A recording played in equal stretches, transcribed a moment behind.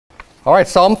All right,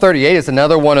 Psalm 38 is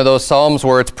another one of those psalms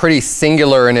where it's pretty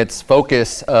singular in its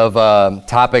focus of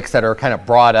topics that are kind of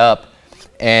brought up.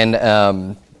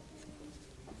 And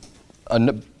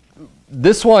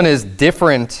this one is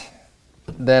different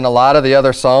than a lot of the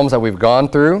other psalms that we've gone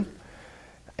through.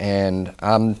 And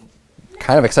I'm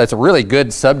kind of excited. It's a really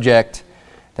good subject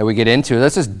that we get into.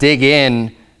 Let's just dig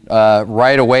in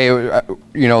right away.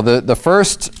 You know, the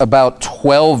first about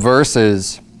 12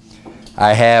 verses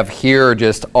I have here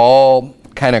just all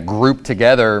kind of grouped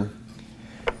together.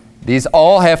 These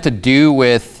all have to do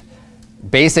with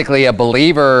basically a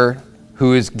believer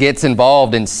who gets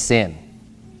involved in sin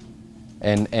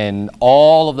and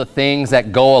all of the things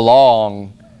that go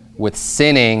along with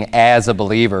sinning as a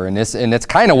believer. And it's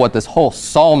kind of what this whole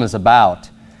psalm is about,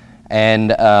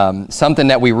 and something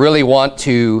that we really want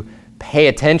to pay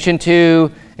attention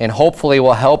to, and hopefully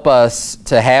will help us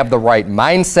to have the right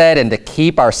mindset and to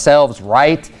keep ourselves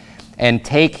right and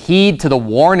take heed to the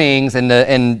warnings and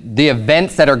the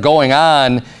events that are going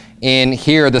on in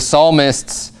here, the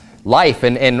psalmist's life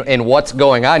and what's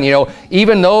going on. You know,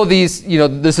 even though these, you know,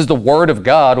 this is the Word of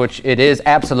God, which it is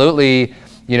absolutely,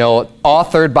 you know,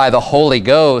 authored by the Holy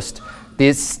Ghost,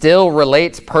 this still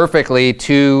relates perfectly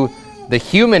to the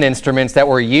human instruments that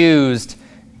were used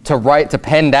to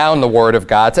pen down the Word of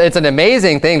God. So it's an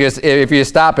amazing thing, just if you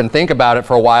stop and think about it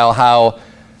for a while, how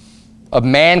a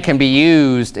man can be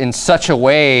used in such a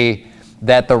way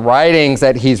that the writings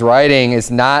that he's writing is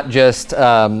not just, you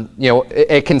know,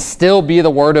 it can still be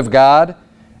the Word of God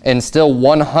and still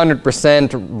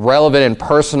 100% relevant and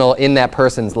personal in that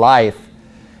person's life,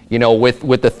 you know,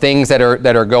 with the things that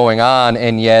are going on,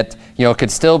 and yet, you know, it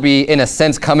could still be in a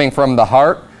sense coming from the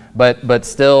heart, but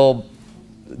still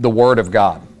the Word of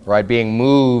God, right? Being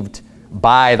moved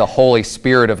by the Holy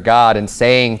Spirit of God and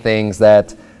saying things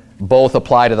that both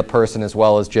apply to the person as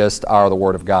well as just are the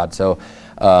Word of God. So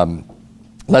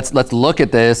let's look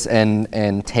at this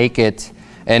and take it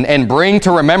and bring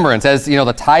to remembrance. As you know,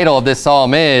 the title of this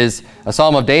psalm is a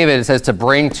Psalm of David. It says to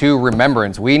bring to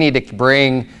remembrance. We need to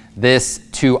bring this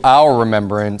to our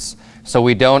remembrance so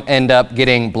we don't end up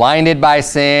getting blinded by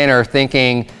sin or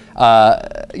thinking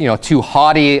you know, too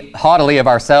haughtily of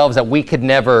ourselves that we could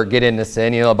never get into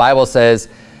sin. You know, the Bible says,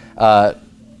 let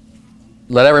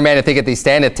every man that thinketh he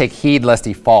standeth take heed lest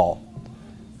he fall.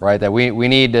 Right? That we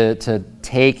need to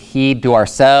take heed to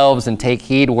ourselves and take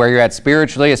heed where you're at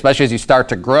spiritually, especially as you start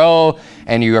to grow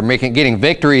and you are getting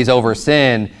victories over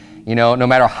sin. You know, no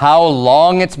matter how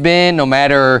long it's been, no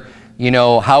matter, you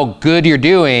know, how good you're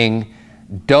doing,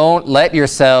 don't let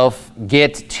yourself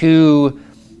get too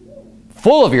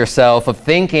full of yourself of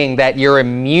thinking that you're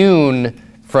immune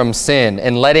from sin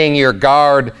and letting your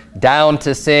guard down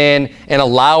to sin and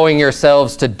allowing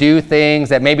yourselves to do things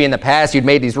that maybe in the past you'd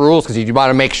made these rules because you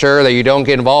want to make sure that you don't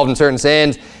get involved in certain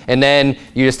sins, and then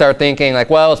you just start thinking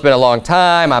like, well, it's been a long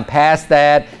time, I'm past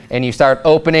that, and you start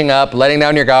opening up, letting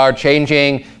down your guard,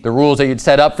 changing the rules that you'd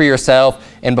set up for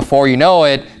yourself, and before you know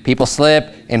it, people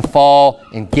slip and fall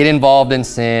and get involved in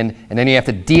sin, and then you have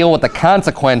to deal with the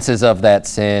consequences of that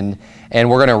sin. And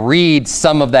we're going to read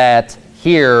some of that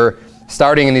here,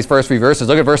 starting in these first few verses.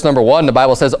 Look at verse number 1. The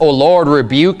Bible says, O Lord,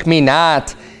 rebuke me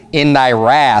not in thy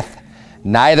wrath,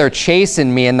 neither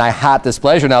chasten me in thy hot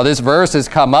displeasure. Now, this verse has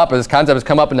come up, this concept has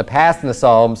come up in the past in the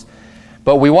Psalms,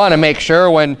 but we want to make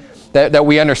sure that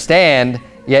we understand,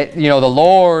 yet, you know, the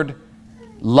Lord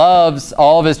loves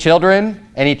all of his children,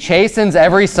 and he chastens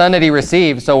every son that he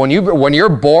receives. So when you're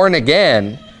born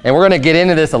again, and we're going to get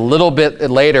into this a little bit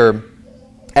later.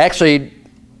 Actually,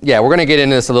 yeah, we're going to get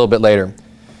into this a little bit later.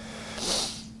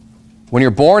 When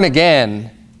you're born again,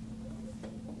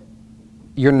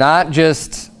 you're not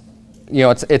just, you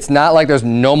know, it's not like there's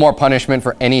no more punishment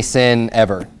for any sin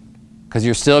ever, because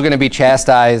you're still going to be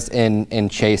chastised and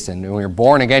chastened. When you're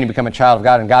born again, you become a child of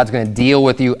God, and God's going to deal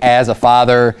with you as a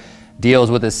father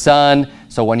deals with his son.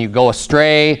 So when you go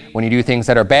astray, when you do things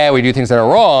that are bad, when you do things that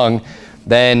are wrong,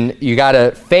 then you got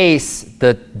to face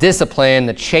the discipline,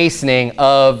 the chastening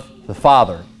of the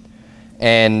Father.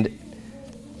 And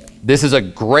this is a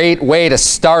great way to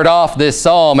start off this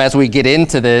psalm as we get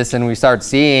into this and we start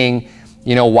seeing,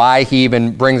 you know, why he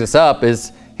even brings this up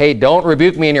is, hey, don't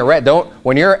rebuke me in your wrath.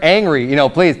 When you're angry, you know,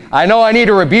 please, I know I need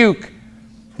to rebuke,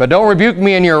 but don't rebuke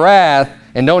me in your wrath,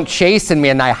 and don't chasten me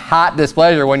in thy hot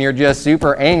displeasure when you're just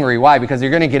super angry. Why? Because you're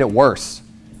going to get it worse.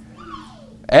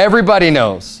 Everybody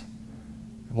knows.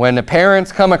 When the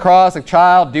parents come across a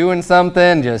child doing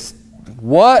something, just,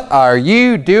 what are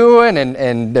you doing?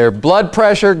 And their blood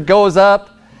pressure goes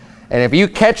up. And if you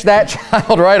catch that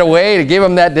child right away to give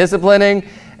them that disciplining,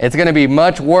 it's going to be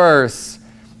much worse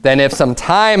than if some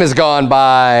time has gone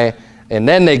by and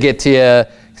then they get to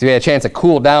you because we had a chance to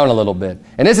cool down a little bit.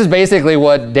 And this is basically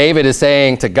what David is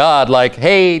saying to God, like,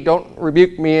 hey, don't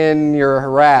rebuke me in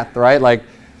your wrath, right? Like,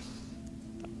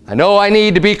 I know I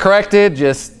need to be corrected,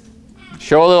 just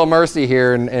show a little mercy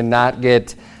here and not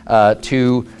get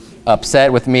too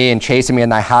upset with me and chasing me in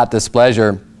thy hot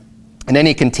displeasure. And then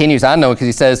he continues on, though, because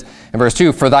he says in verse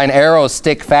 2, for thine arrows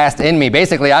stick fast in me.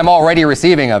 Basically, I'm already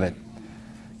receiving of it.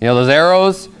 You know, those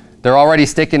arrows, they're already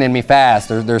sticking in me fast.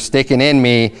 They're sticking in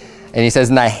me. And he says,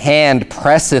 and thy hand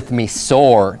presseth me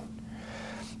sore.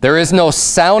 There is no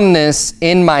soundness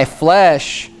in my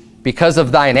flesh because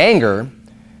of thine anger.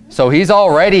 So he's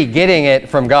already getting it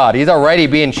from God. He's already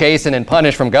being chastened and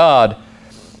punished from God.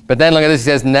 But then look at this.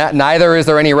 He says, neither is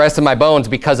there any rest in my bones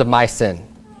because of my sin.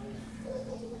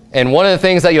 And one of the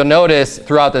things that you'll notice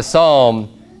throughout this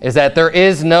psalm is that there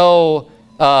is no,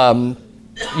 downplaying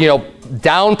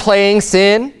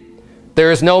sin.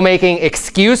 There is no making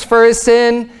excuse for his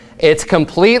sin. It's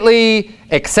completely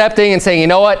accepting and saying, you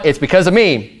know what? It's because of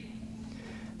me.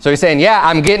 So he's saying, yeah,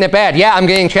 I'm getting it bad. Yeah, I'm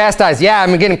getting chastised. Yeah,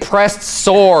 I'm getting pressed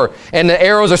sore, and the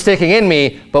arrows are sticking in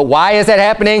me. But why is that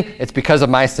happening? It's because of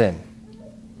my sin.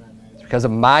 It's because of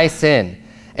my sin.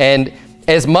 And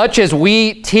as much as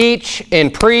we teach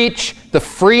and preach the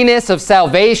freeness of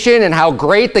salvation and how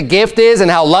great the gift is and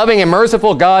how loving and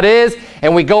merciful God is,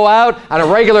 and we go out on a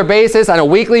regular basis, on a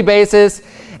weekly basis,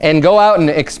 and go out and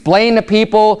explain to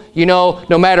people,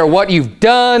 no matter what you've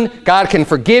done, God can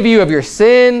forgive you of your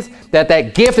sins,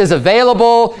 that gift is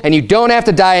available, and you don't have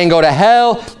to die and go to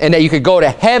hell, and that you could go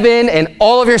to heaven, and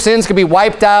all of your sins could be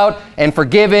wiped out and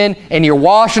forgiven, and you're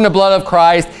washed in the blood of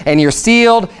Christ, and you're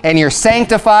sealed, and you're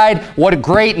sanctified. What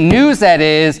great news that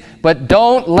is, but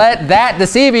don't let that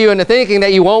deceive you into thinking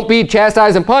that you won't be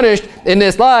chastised and punished in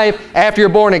this life after you're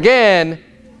born again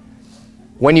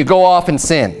when you go off and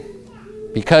sin.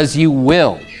 Because you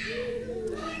will.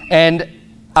 And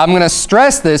I'm going to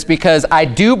stress this because I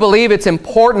do believe it's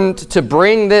important to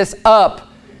bring this up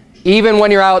even when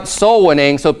you're out soul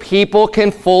winning so people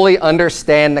can fully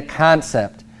understand the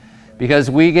concept.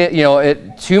 Because we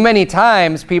get, too many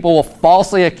times people will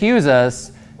falsely accuse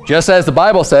us, just as the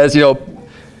Bible says,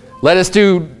 let us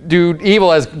do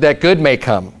evil as that good may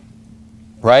come.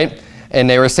 Right? And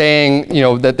they were saying,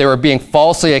 that they were being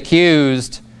falsely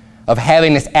accused of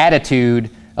having this attitude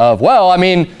of,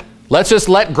 let's just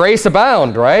let grace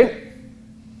abound, right?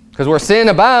 Because where sin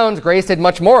abounds, grace did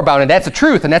much more abound. And that's a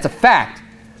truth, and that's a fact.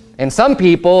 And some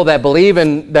people that believe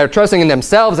in, that are trusting in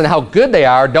themselves and how good they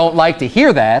are, don't like to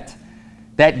hear that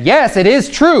yes, it is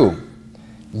true.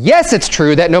 Yes, it's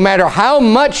true that no matter how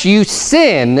much you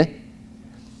sin,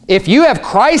 if you have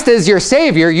Christ as your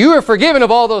Savior, you are forgiven of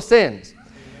all those sins.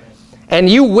 And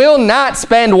you will not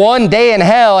spend one day in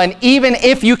hell, and even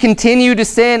if you continue to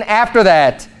sin after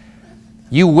that,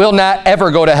 you will not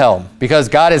ever go to hell, because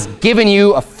God has given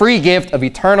you a free gift of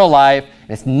eternal life,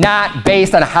 and it's not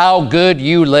based on how good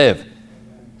you live.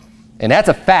 And that's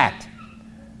a fact.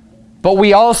 But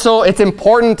we also, it's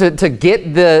important to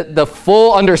get the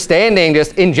full understanding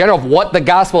just in general of what the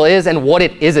gospel is and what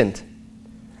it isn't.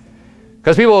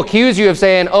 Because people accuse you of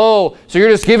saying, oh, so you're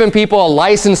just giving people a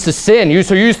license to sin.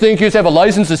 So you think you just have a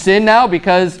license to sin now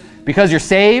because you're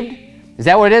saved? Is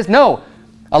that what it is? No.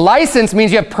 A license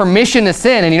means you have permission to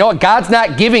sin. And you know what? God's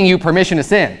not giving you permission to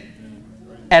sin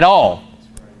at all.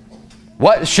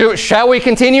 What, shall we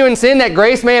continue in sin that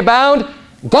grace may abound?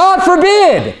 God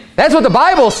forbid. That's what the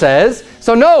Bible says.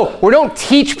 So no, we don't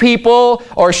teach people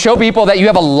or show people that you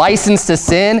have a license to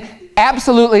sin.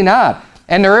 Absolutely not.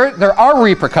 And there are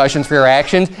repercussions for your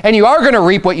actions, and you are going to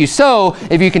reap what you sow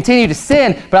if you continue to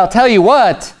sin. But I'll tell you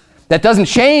what, that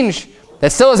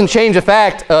still doesn't change the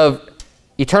fact of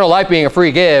eternal life being a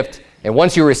free gift, and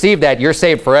once you receive that, you're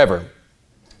saved forever.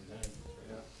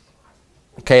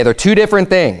 Okay, they're two different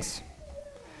things.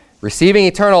 Receiving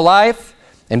eternal life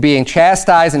and being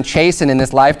chastised and chastened in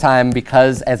this lifetime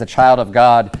because as a child of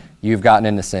God, you've gotten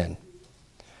into sin.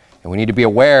 And we need to be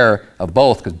aware of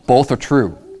both, because both are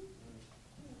true.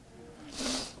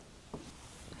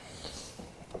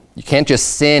 You can't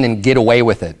just sin and get away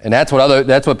with it. And that's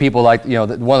what people like, one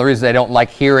of the reasons they don't like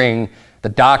hearing the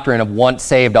doctrine of once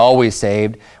saved, always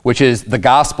saved, which is the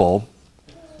gospel,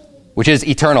 which is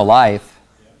eternal life.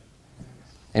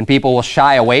 And people will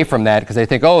shy away from that because they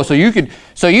think, oh, so you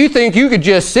think you could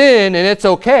just sin and it's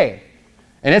okay.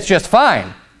 And it's just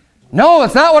fine. No,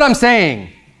 that's not what I'm saying.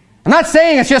 I'm not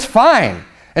saying it's just fine.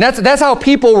 And that's how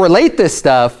people relate this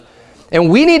stuff. And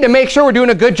we need to make sure we're doing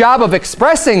a good job of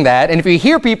expressing that. And if you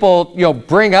hear people,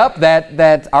 bring up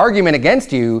that argument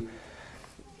against you,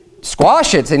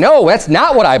 squash it. Say, no, that's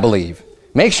not what I believe.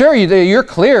 Make sure you're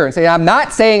clear and say, I'm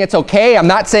not saying it's okay. I'm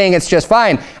not saying it's just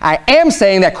fine. I am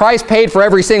saying that Christ paid for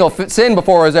every single sin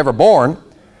before I was ever born.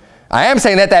 I am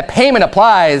saying that that payment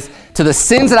applies to the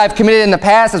sins that I've committed in the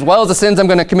past as well as the sins I'm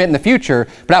going to commit in the future.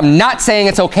 But I'm not saying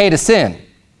it's okay to sin,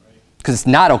 because it's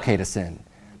not okay to sin,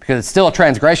 because it's still a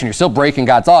transgression. You're still breaking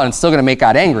God's law, and it's still going to make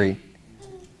God angry.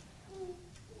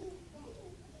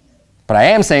 But I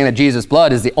am saying that Jesus'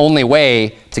 blood is the only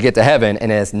way to get to heaven,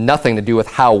 and it has nothing to do with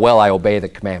how well I obey the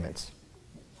commandments.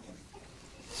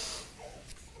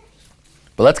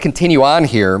 But let's continue on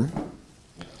here.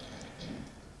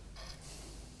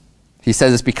 He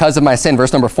says it's because of my sin.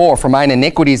 Verse number 4, for mine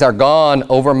iniquities are gone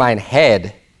over mine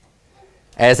head.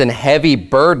 As an heavy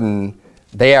burden,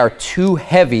 they are too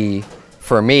heavy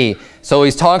for me. So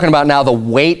he's talking about now the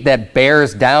weight that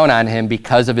bears down on him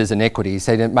because of his iniquity. He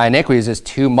said, my iniquity is just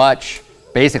too much,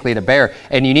 basically, to bear.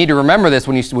 And you need to remember this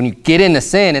when you get into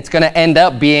sin, it's going to end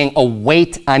up being a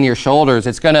weight on your shoulders.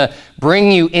 It's going to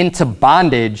bring you into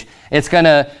bondage. It's going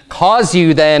to cause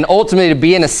you then ultimately to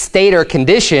be in a state or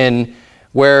condition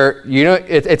where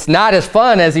it's not as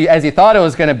fun as you thought it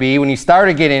was going to be when you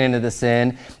started getting into the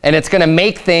sin. And it's going to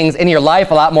make things in your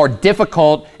life a lot more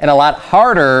difficult and a lot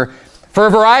harder for a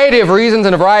variety of reasons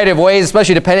and a variety of ways,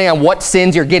 especially depending on what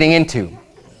sins you're getting into.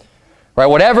 Right?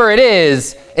 Whatever it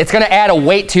is, it's going to add a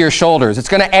weight to your shoulders. It's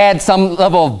going to add some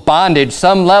level of bondage,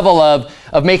 some level of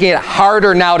making it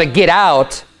harder now to get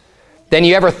out than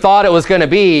you ever thought it was going to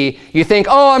be. You think,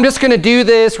 oh, I'm just going to do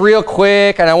this real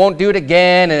quick and I won't do it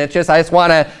again, and it's just I just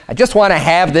want to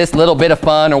have this little bit of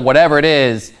fun or whatever it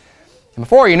is. And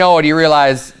before you know it, you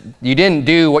realize you didn't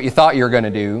do what you thought you were going to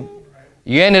do.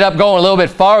 You ended up going a little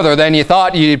bit farther than you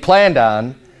thought you planned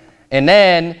on. And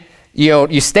then,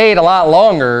 you stayed a lot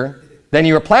longer than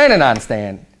you were planning on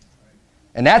staying.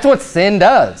 And that's what sin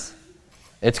does.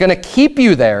 It's going to keep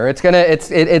you there. It's going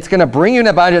to bring you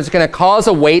into bondage. It's going to cause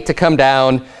a weight to come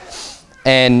down.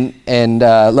 And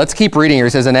let's keep reading here.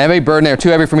 It says, "And a heavy burden they are too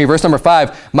heavy for me." Verse number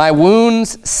 5, my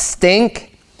wounds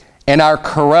stink and are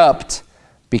corrupt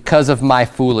because of my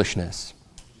foolishness.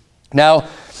 Now,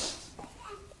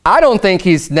 I don't think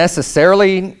he's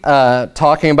necessarily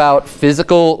talking about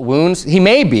physical wounds. He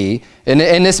may be, and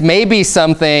this may be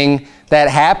something that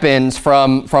happens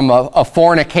from a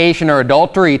fornication or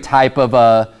adultery type of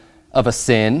a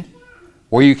sin,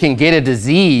 where you can get a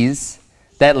disease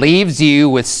that leaves you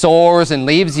with sores and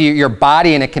leaves your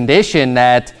body in a condition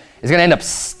that is going to end up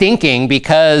stinking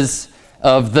because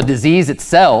of the disease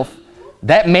itself.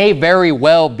 That may very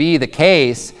well be the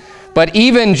case. But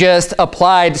even just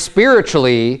applied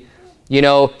spiritually,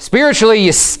 spiritually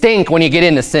you stink when you get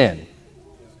into sin.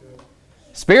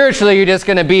 Spiritually, you're just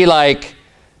going to be like,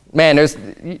 man,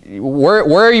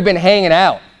 where have you been hanging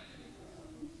out?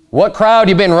 What crowd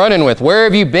you been running with? Where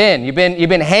have you been? You've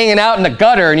been hanging out in the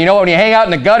gutter, and when you hang out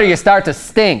in the gutter, you start to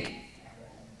stink.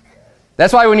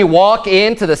 That's why when you walk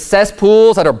into the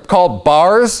cesspools that are called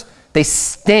bars, they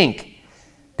stink.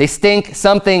 They stink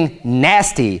something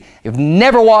nasty. You've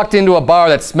never walked into a bar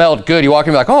that smelled good. You walk in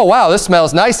and be like, oh, wow, this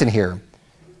smells nice in here.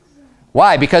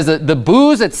 Why? Because the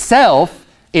booze itself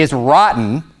is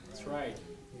rotten. That's right.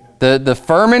 Yeah. The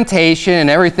fermentation and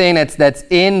everything that's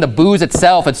in the booze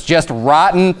itself, it's just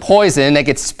rotten poison that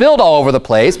gets spilled all over the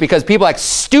place because people act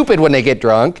stupid when they get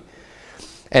drunk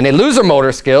and they lose their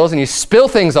motor skills, and you spill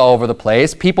things all over the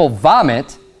place. People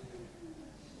vomit.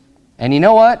 And you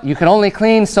know what? You can only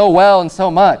clean so well and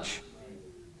so much.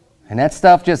 And that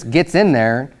stuff just gets in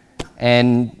there.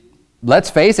 And let's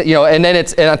face it, and then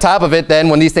and on top of it, then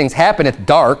when these things happen, it's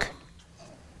dark.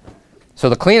 So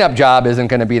the cleanup job isn't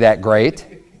going to be that great.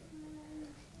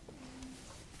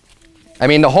 I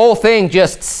mean, the whole thing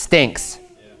just stinks.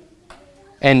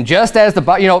 And just as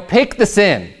pick the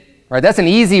sin, right? That's an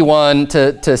easy one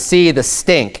to see the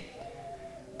stink.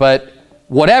 But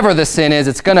whatever the sin is,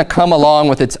 it's going to come along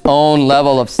with its own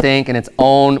level of stink and its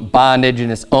own bondage and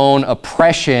its own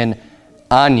oppression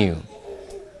on you.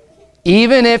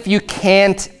 Even if you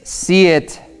can't see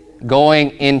it going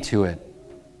into it,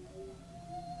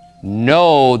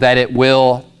 know that it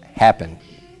will happen.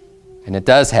 And it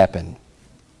does happen.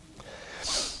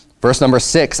 Verse number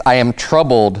 6, I am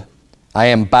troubled. I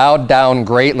am bowed down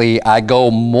greatly. I go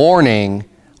mourning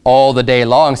all the day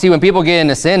long. See, when people get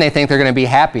into sin, they think they're going to be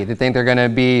happy. They think they're going to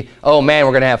be, oh man,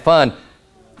 we're going to have fun.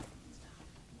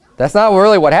 That's not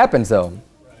really what happens, though.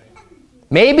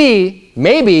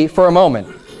 Maybe for a moment,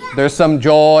 there's some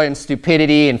joy and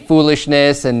stupidity and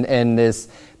foolishness and this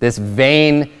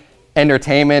vain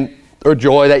entertainment or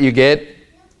joy that you get.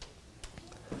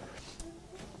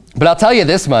 But I'll tell you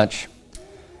this much.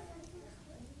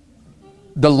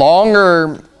 The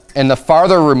longer and the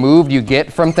farther removed you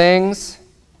get from things,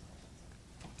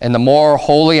 and the more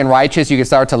holy and righteous you can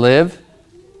start to live,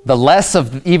 the less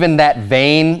of even that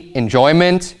vain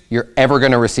enjoyment you're ever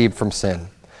going to receive from sin.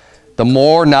 The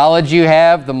more knowledge you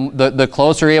have, the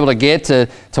closer you're able to get to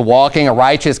walking a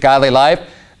righteous, godly life,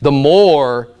 the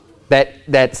more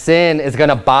that sin is going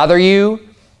to bother you,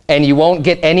 and you won't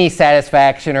get any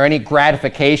satisfaction or any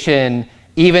gratification,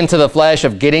 even to the flesh,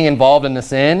 of getting involved in the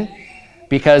sin,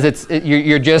 because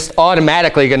you're just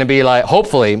automatically going to be like,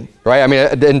 hopefully, right? I mean,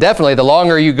 and definitely the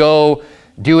longer you go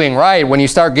doing right, when you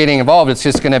start getting involved, it's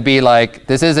just going to be like,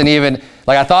 this isn't even,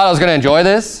 like I thought I was going to enjoy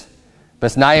this, but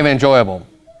it's not even enjoyable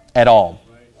at all.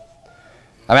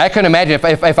 I mean, I couldn't imagine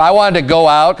if I wanted to go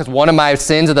out, because one of my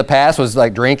sins of the past was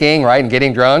like drinking, right, and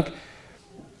getting drunk,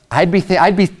 I'd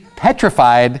be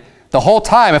petrified the whole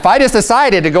time. If I just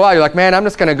decided to go out, you're like, man, I'm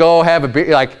just going to go have a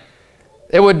beer, like,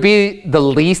 it would be the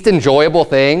least enjoyable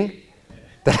thing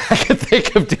that I could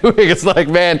think of doing. It's like,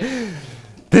 man,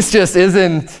 this just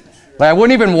isn't, like, I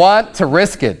wouldn't even want to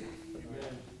risk it,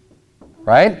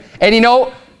 right? And you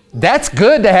know, that's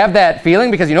good to have that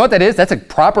feeling, because you know what that is? That's a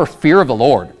proper fear of the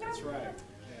Lord. That's right.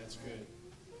 Yeah, that's good.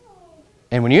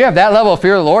 And when you have that level of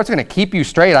fear of the Lord, it's going to keep you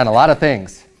straight on a lot of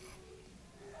things.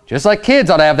 Just like kids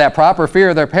ought to have that proper fear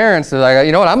of their parents. They're like,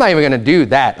 you know what, I'm not even going to do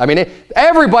that. I mean,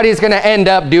 everybody's going to end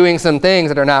up doing some things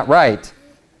that are not right.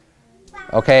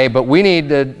 Okay, but we need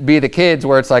to be the kids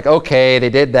where it's like, okay, they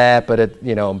did that, but it,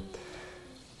 you know,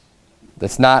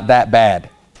 it's not that bad.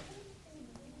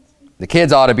 The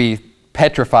kids ought to be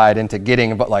petrified into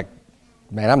getting, but like,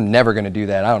 man, I'm never going to do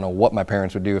that. I don't know what my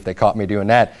parents would do if they caught me doing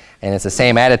that. And it's the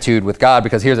same attitude with God,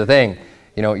 because here's the thing.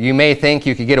 You know, you may think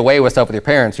you could get away with stuff with your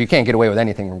parents. You can't get away with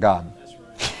anything from God. That's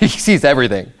right. He sees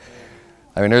everything.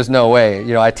 I mean, there's no way.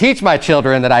 You know, I teach my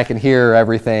children that I can hear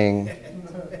everything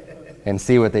and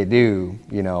see what they do,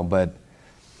 you know, but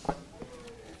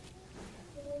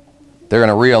they're going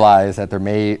to realize that there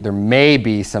may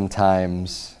be some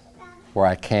times where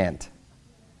I can't.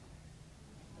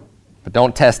 But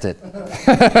don't test it.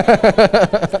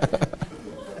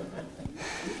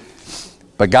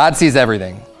 But God sees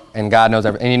everything, and God knows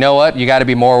everything. And you know what? You got to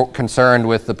be more concerned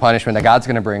with the punishment that God's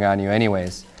going to bring on you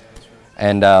anyways.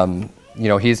 And, you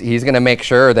know, he's going to make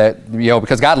sure that, you know,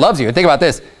 because God loves you. And think about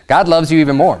this. God loves you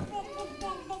even more.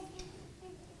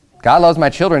 God loves my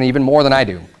children even more than I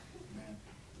do.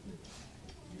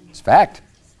 It's a fact.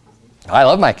 I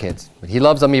love my kids, but he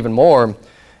loves them even more.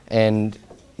 And,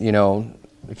 you know,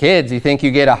 the kids, you think you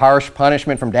get a harsh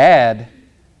punishment from dad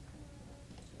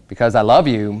because I love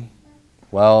you.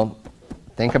 Well,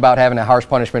 think about having a harsh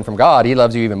punishment from God. He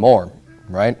loves you even more,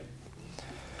 right?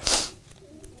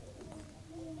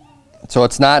 So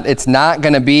it's not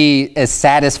going to be as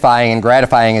satisfying and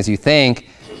gratifying as you think.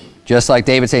 Just like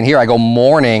David saying here, I go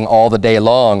mourning all the day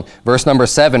long. Verse number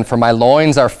 7, for my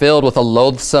loins are filled with a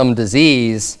loathsome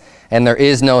disease, and there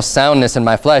is no soundness in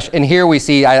my flesh. And here we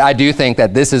see, I do think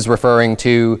that this is referring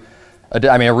to,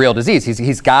 a real disease.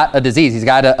 He's got a disease. He's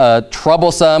got a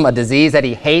troublesome, a disease that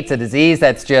he hates, a disease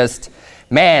that's just,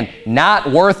 man, not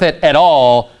worth it at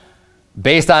all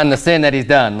based on the sin that he's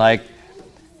done. Like,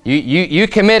 you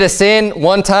commit a sin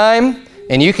one time,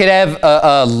 and you could have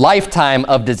a lifetime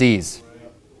of disease.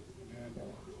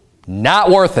 Not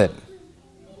worth it.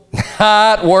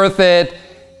 Not worth it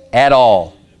at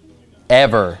all.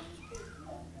 Ever.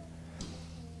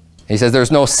 He says,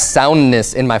 there's no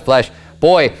soundness in my flesh.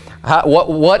 Boy,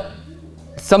 what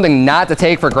something not to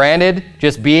take for granted,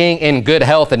 just being in good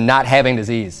health and not having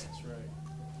disease. That's right.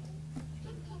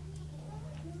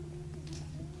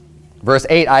 Verse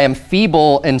 8, I am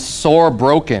feeble and sore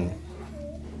broken.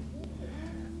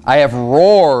 I have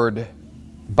roared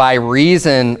by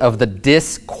reason of the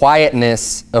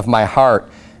disquietness of my heart.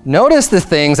 Notice the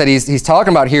things that he's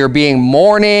talking about here, being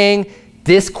mourning,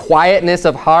 disquietness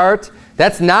of heart.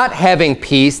 That's not having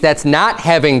peace. That's not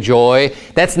having joy.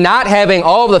 That's not having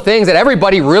all of the things that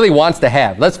everybody really wants to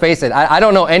have. Let's face it, I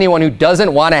don't know anyone who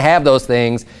doesn't want to have those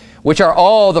things, which are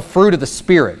all the fruit of the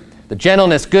Spirit. The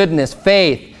gentleness, goodness,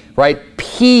 faith, right?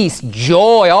 Peace,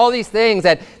 joy, all these things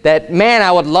that man,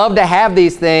 I would love to have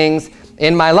these things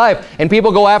in my life. And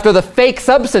people go after the fake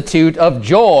substitute of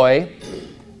joy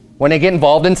when they get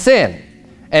involved in sin.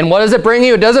 And what does it bring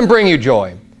you? It doesn't bring you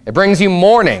joy. It brings you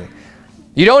mourning.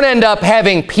 You don't end up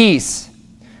having peace,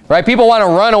 right? People want to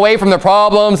run away from their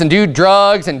problems and do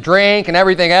drugs and drink and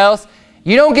everything else.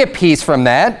 You don't get peace from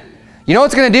that. You know what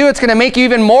it's going to do? It's going to make you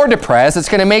even more depressed. It's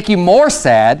going to make you more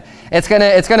sad. It's going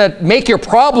to make your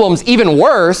problems even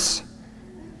worse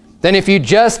than if you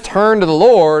just turn to the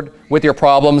Lord with your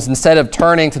problems instead of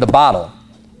turning to the bottle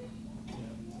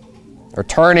or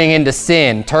turning into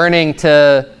sin, turning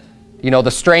to, you know,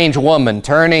 the strange woman,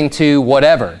 turning to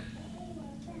whatever.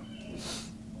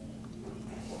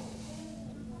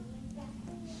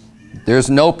 There's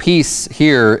no peace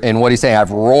here in what he's saying.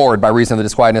 I've roared by reason of the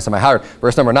disquietness of my heart.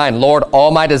 Verse number 9, Lord,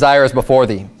 all my desire is before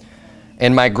thee,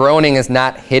 and my groaning is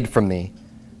not hid from thee.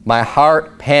 My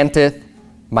heart panteth,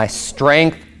 my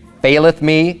strength faileth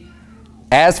me.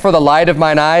 As for the light of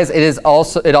mine eyes, it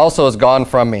also is gone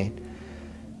from me.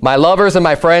 My lovers and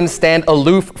my friends stand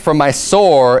aloof from my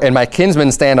sore, and my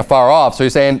kinsmen stand afar off. So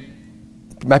he's saying,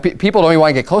 people don't even want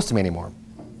to get close to me anymore.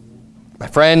 My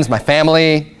friends, my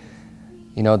family,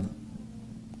 you know,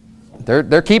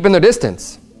 they're keeping their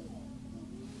distance.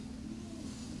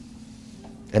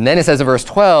 And then it says in verse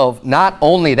 12, not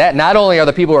only are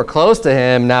the people who are close to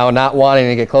him now not wanting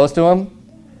to get close to him,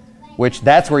 which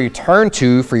that's where you turn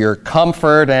to for your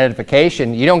comfort and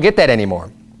edification. You don't get that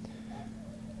anymore.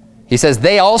 He says,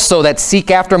 they also that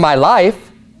seek after my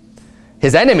life,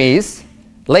 his enemies,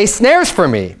 lay snares for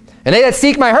me. And they that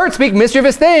seek my hurt speak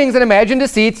mischievous things and imagine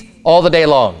deceits all the day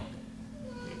long.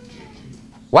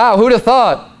 Wow, who'd have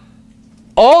thought?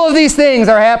 All of these things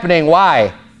are happening.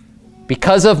 Why?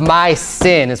 Because of my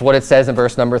sin is what it says in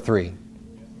verse number 3.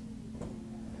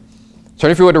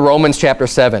 Turn if you would to Romans chapter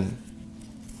 7.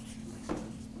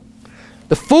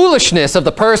 The foolishness of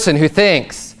the person who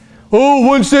thinks, oh,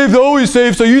 once saved, always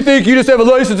saved, so you think you just have a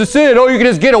license to sin. Oh, you can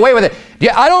just get away with it.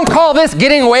 Yeah, I don't call this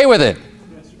getting away with it.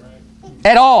 That's right.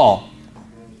 At all.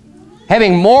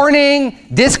 Having mourning,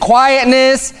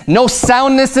 disquietness, no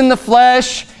soundness in the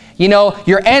flesh. You know,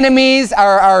 your enemies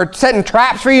are setting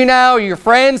traps for you now. Your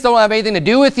friends don't have anything to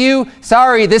do with you.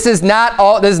 Sorry, this is not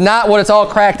what it's all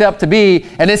cracked up to be.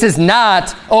 And this is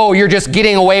not, oh, you're just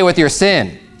getting away with your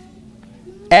sin.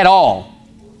 At all.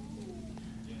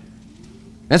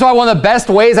 That's why one of the best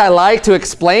ways I like to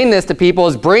explain this to people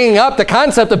is bringing up the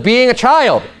concept of being a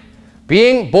child,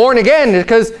 being born again,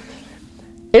 because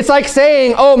it's like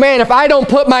saying, oh man, if I don't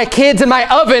put my kids in my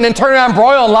oven and turn it on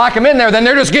broil and lock them in there, then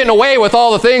they're just getting away with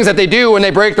all the things that they do when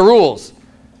they break the rules.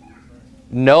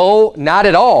 No, not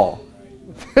at all.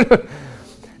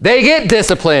 They get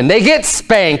disciplined, they get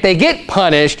spanked, they get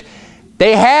punished,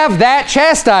 they have that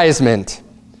chastisement.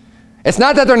 It's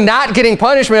not that they're not getting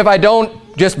punishment if I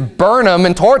don't just burn them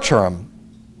and torture them.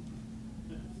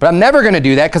 But I'm never going to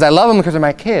do that because I love them because they're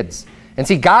my kids. And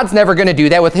see, God's never going to do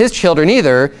that with his children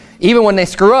either. Even when they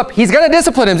screw up, he's going to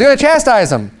discipline them. He's going to chastise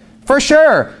them. For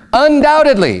sure.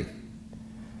 Undoubtedly.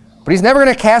 But he's never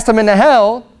going to cast them into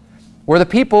hell where the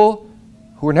people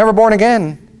who were never born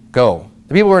again go.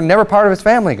 The people who were never part of his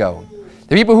family go.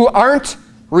 The people who aren't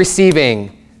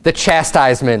receiving the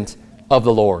chastisement of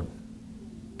the Lord.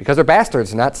 Because they're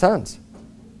bastards, not sons.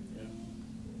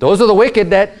 Those are the wicked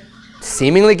that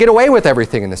seemingly get away with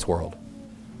everything in this world.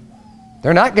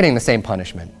 They're not getting the same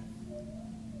punishment.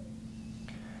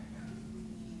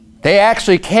 They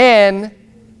actually can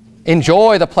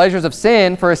enjoy the pleasures of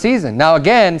sin for a season. Now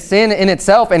again, sin in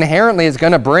itself inherently is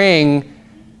going to bring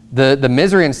the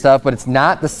misery and stuff, but it's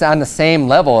not on the same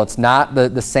level. It's not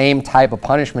the same type of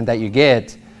punishment that you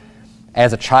get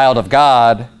as a child of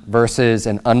God versus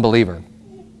an unbeliever.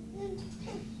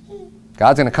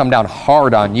 God's going to come down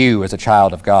hard on you as a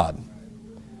child of God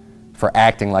for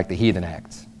acting like the heathen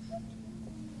acts.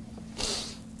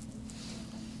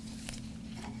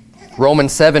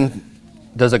 Romans 7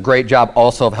 does a great job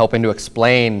also of helping to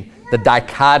explain the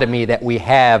dichotomy that we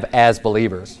have as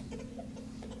believers.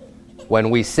 When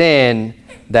we sin,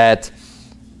 that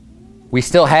we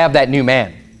still have that new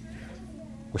man.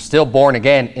 We're still born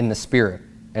again in the Spirit.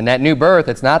 And that new birth,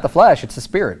 it's not the flesh, it's the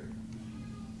Spirit.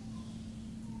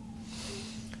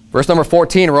 Verse number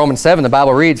 14 in Romans 7, the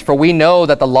Bible reads, for we know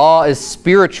that the law is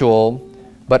spiritual,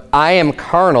 but I am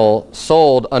carnal,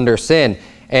 sold under sin.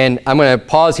 And I'm going to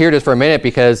pause here just for a minute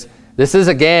because this is,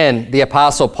 again, the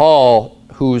Apostle Paul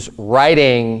who's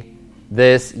writing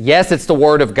this. Yes, it's the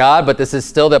Word of God, but this is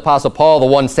still the Apostle Paul, the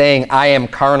one saying, I am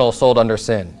carnal, sold under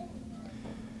sin.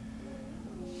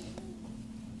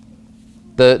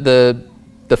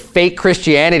 The fake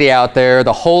Christianity out there,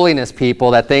 the holiness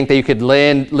people that think that you could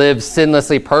live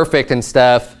sinlessly perfect and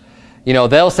stuff, you know,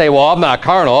 they'll say, well, I'm not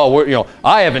carnal. Oh,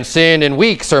 I haven't sinned in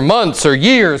weeks or months or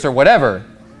years or whatever.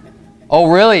 Oh,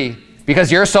 really?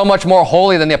 Because you're so much more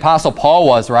holy than the Apostle Paul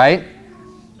was, right?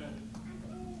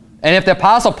 And if the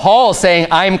Apostle Paul is saying,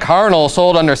 I'm carnal,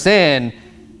 sold under sin,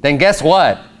 then guess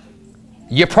what?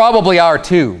 You probably are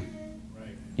too.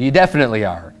 You definitely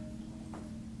are.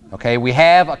 Okay, we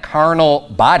have a carnal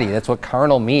body. That's what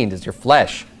carnal means, is your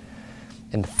flesh.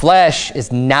 And flesh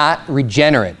is not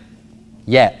regenerate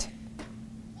yet.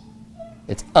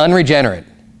 It's unregenerate.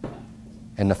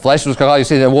 And the flesh was called, you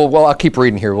see that, well, I'll keep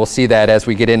reading here. We'll see that as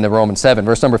we get into Romans 7.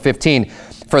 Verse number 15.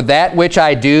 For that which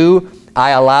I do,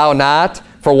 I allow not.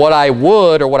 For what I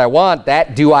would or what I want,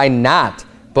 that do I not.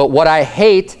 but what I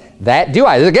hate, that do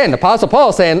I. Again, the Apostle Paul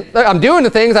is saying, I'm doing the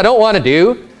things I don't want to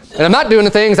do, and I'm not doing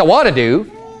the things I want to do.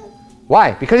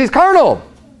 Why? Because he's carnal.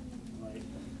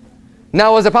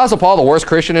 Now, was the Apostle Paul the worst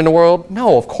Christian in the world?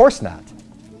 No, of course not.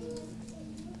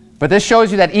 But this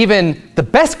shows you that even the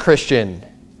best Christian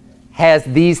has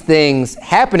these things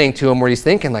happening to him where he's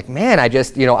thinking like, man, I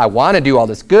just, I want to do all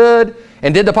this good.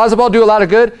 And did the Apostle Paul do a lot of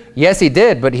good? Yes, he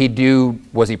did. But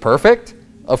was he perfect?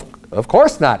 Of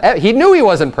course not. He knew he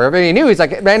wasn't perfect. He knew. He's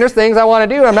like, man, there's things I want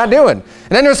to do I'm not doing. And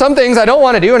then there's some things I don't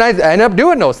want to do, and I end up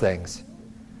doing those things.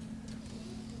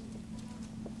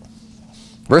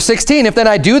 Verse 16, if then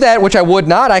I do that which I would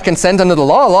not, I consent unto the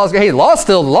law. Hey, law's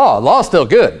still the law. Law's still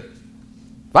good.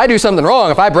 If I do something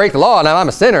wrong, if I break the law and I'm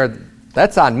a sinner,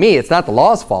 that's on me. It's not the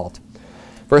law's fault.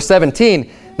 Verse 17,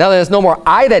 now there is no more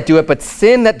I that do it, but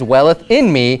sin that dwelleth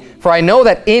in me. For I know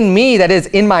that in me, that is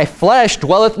in my flesh,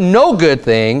 dwelleth no good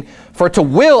thing. For to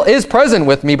will is present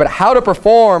with me, but how to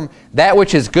perform that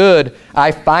which is good,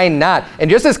 I find not. And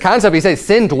just this concept, he says,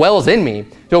 sin dwells in me.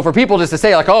 So for people just to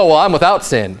say like, oh, well, I'm without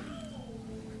sin.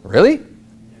 Really?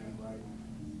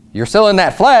 You're still in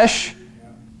that flesh.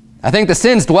 I think the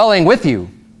sin's dwelling with you.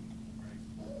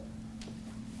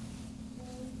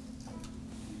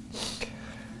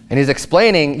 And he's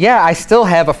explaining, yeah, I still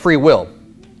have a free will.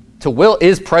 To will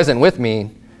is present with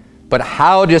me, but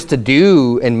how just to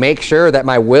do and make sure that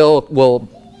my will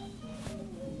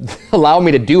allow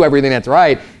me to do everything that's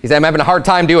right, he said, I'm having a hard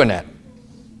time doing that.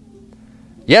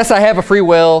 Yes, I have a free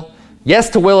will. Yes,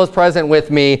 to will is present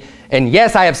with me. And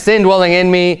yes, I have sin dwelling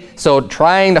in me. So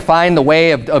trying to find the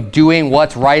way of doing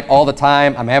what's right all the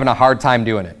time, I'm having a hard time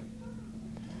doing it.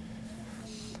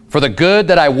 For the good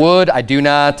that I would, I do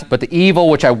not, but the evil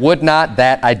which I would not,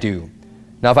 that I do.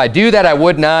 Now if I do that I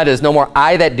would not, it is no more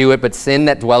I that do it, but sin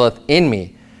that dwelleth in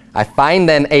me. I find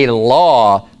then a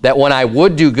law that when I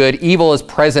would do good, evil is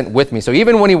present with me. So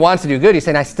even when he wants to do good, he's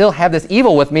saying, I still have this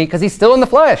evil with me because he's still in the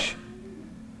flesh.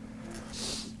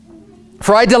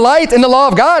 For I delight in the law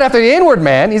of God after the inward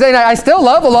man. He's saying, I still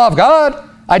love the law of God.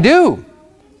 I do.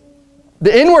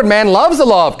 The inward man loves the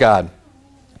law of God.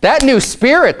 That new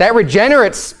spirit, that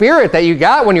regenerate spirit that you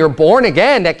got when you were born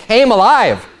again, that came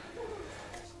alive,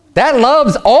 that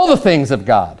loves all the things of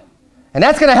God. And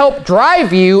that's going to help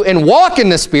drive you and walk in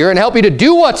the Spirit and help you to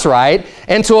do what's right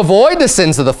and to avoid the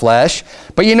sins of the flesh.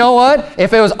 But you know what?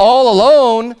 If it was all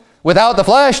alone without the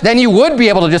flesh, then you would be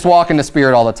able to just walk in the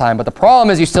Spirit all the time. But the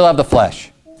problem is you still have the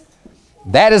flesh.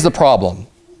 That is the problem.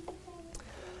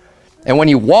 And when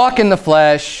you walk in the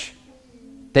flesh,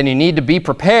 then you need to be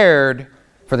prepared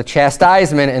for the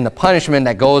chastisement and the punishment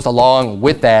that goes along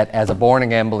with that as a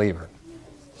born-again believer.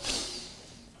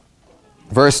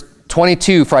 Verse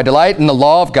 22, for I delight in the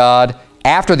law of God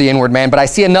after the inward man, but I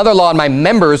see another law in my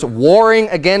members warring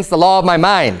against the law of my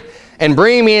mind and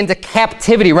bringing me into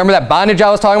captivity. Remember that bondage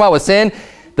I was talking about with sin?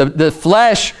 The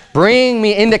flesh bringing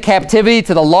me into captivity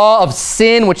to the law of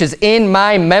sin, which is in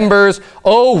my members.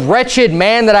 O wretched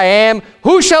man that I am,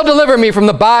 who shall deliver me from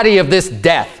the body of this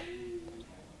death?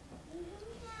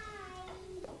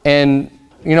 And,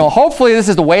 hopefully this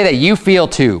is the way that you feel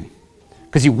too.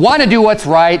 Because you want to do what's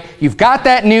right. You've got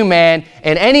that new man.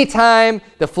 And anytime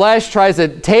the flesh tries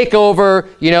to take over,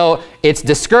 it's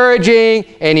discouraging.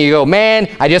 And you go, man,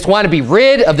 I just want to be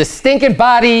rid of the stinking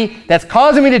body that's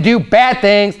causing me to do bad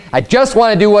things. I just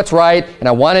want to do what's right. And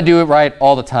I want to do it right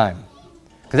all the time.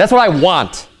 Because that's what I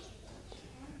want.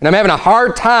 And I'm having a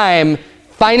hard time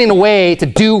finding a way to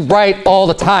do right all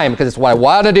the time because it's what I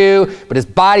want to do, but his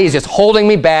body is just holding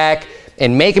me back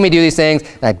and making me do these things,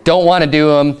 and I don't want to do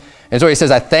them. And so he says,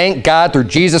 I thank God through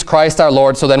Jesus Christ our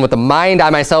Lord. So then with the mind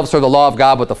I myself serve the law of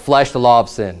God, with the flesh the law of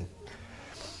sin.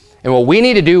 And what we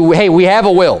need to do, hey, we have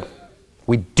a will.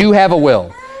 We do have a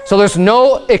will. So there's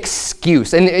no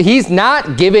excuse. And he's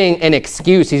not giving an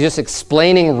excuse. He's just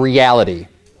explaining reality.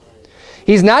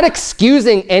 He's not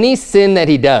excusing any sin that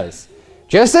he does.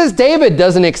 Just as David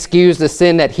doesn't excuse the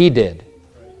sin that he did.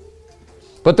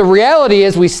 But the reality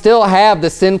is we still have the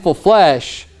sinful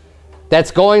flesh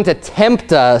that's going to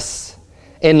tempt us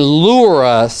and lure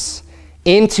us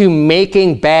into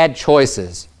making bad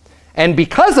choices. And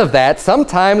because of that,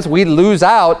 sometimes we lose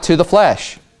out to the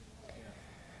flesh.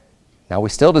 Now, we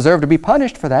still deserve to be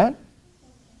punished for that.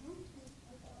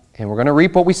 And we're going to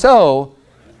reap what we sow.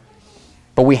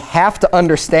 But we have to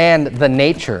understand the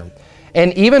nature.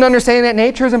 And even understanding that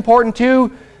nature is important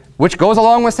too, which goes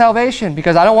along with salvation.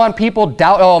 Because I don't want people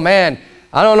doubt, oh man,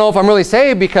 I don't know if I'm really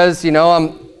saved because,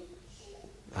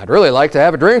 I'd really like to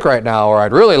have a drink right now, or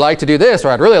I'd really like to do this, or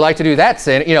I'd really like to do that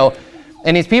sin,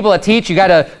 And these people that teach you got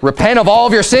to repent of all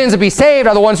of your sins to be saved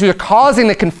are the ones who are causing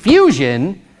the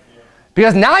confusion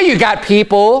Because now you got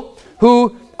people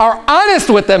who are honest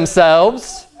with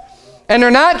themselves, and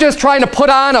they're not just trying to put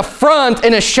on a front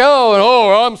and a show, and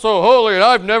oh, I'm so holy, and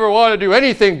I've never wanted to do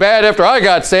anything bad after I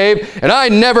got saved, and I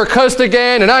never cussed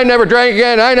again, and I never drank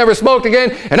again, and I never smoked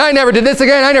again, and I never did this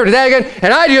again, I never did that again,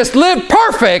 and I just lived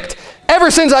perfect ever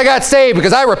since I got saved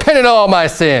because I repented of all my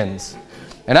sins.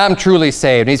 And I'm truly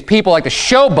saved. And these people like to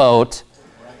showboat,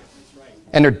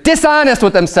 and they're dishonest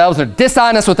with themselves, they're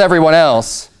dishonest with everyone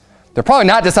else. They're probably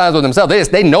not dishonest with themselves,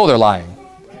 they know they're lying.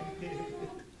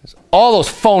 All those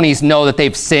phonies know that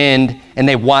they've sinned and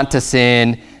they want to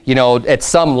sin, you know, at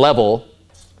some level,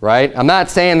 right? I'm not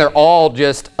saying they're all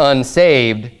just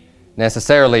unsaved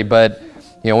necessarily, but,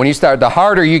 you know, when you start, the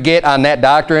harder you get on that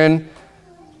doctrine,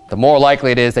 the more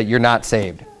likely it is that you're not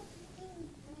saved.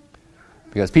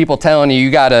 Because people telling you,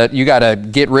 you gotta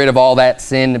get rid of all that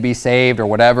sin to be saved or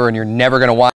whatever, and you're never going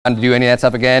to want to do any of that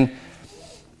stuff again,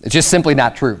 it's just simply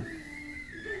not true.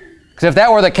 Because if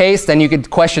that were the case, then you could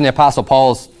question the Apostle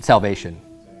Paul's salvation.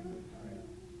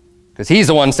 Because he's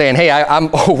the one saying, hey,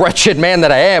 I'm a wretched man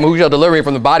that I am. Who shall deliver me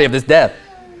from the body of this death?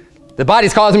 The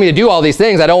body's causing me to do all these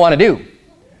things I don't want to do.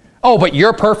 Oh, but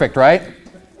you're perfect, right?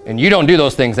 And you don't do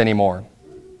those things anymore.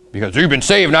 Because you've been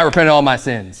saved and I repent of all my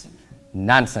sins.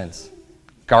 Nonsense.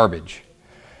 Garbage.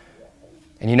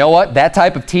 And you know what? That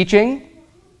type of teaching,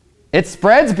 it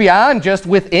spreads beyond just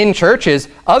within churches.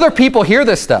 Other people hear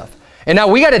this stuff. And now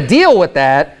we got to deal with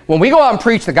that when we go out and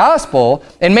preach the gospel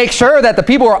and make sure that the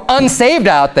people who are unsaved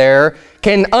out there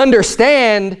can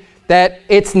understand that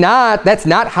that's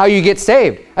not how you get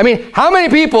saved. I mean, how many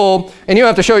people, and you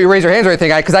don't have to raise your hands or anything,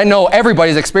 because I know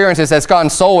everybody's experienced this that's gone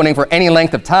soul winning for any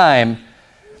length of time.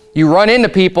 You run into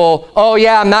people, oh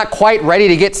yeah, I'm not quite ready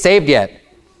to get saved yet.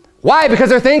 Why? Because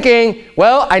they're thinking,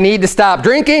 well, I need to stop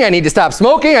drinking, I need to stop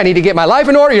smoking, I need to get my life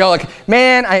in order. You know, like,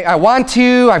 man, I want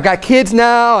to, I've got kids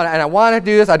now, and I want to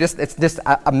do this.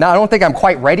 I don't think I'm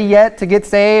quite ready yet to get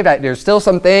saved. There's still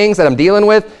some things that I'm dealing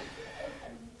with.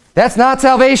 That's not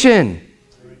salvation.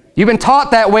 You've been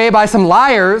taught that way by some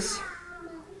liars,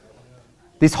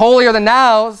 these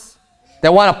holier-than-thous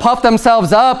that want to puff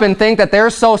themselves up and think that they're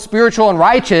so spiritual and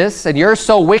righteous, and you're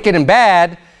so wicked and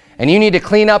bad, and you need to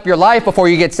clean up your life before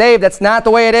you get saved. That's not the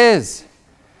way it is.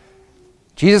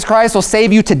 Jesus Christ will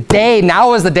save you today.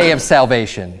 Now is the day of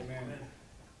salvation. Amen.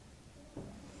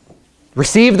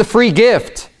 Receive the free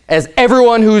gift as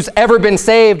everyone who's ever been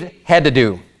saved had to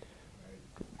do.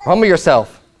 Humble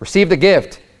yourself, receive the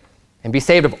gift, and be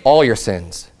saved of all your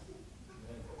sins.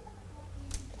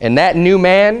 And that new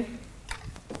man,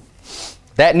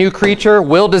 that new creature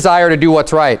will desire to do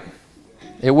what's right.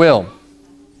 It will.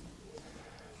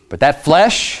 But that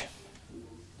flesh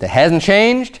that hasn't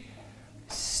changed,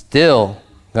 still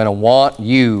going to want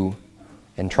you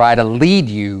and try to lead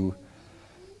you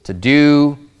to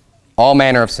do all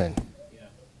manner of sin.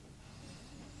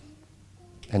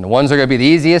 And the ones that are going to be the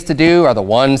easiest to do are the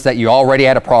ones that you already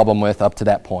had a problem with up to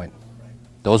that point.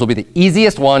 Those will be the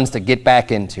easiest ones to get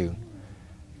back into.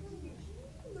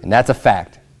 And that's a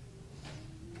fact.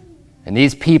 And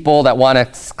these people that want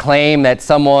to claim that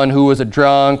someone who was a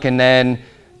drunk and then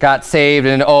got saved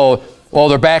and, oh, well,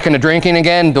 they're back into drinking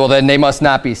again, well, then they must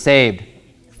not be saved.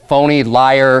 Phony,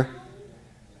 liar,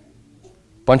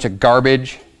 bunch of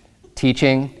garbage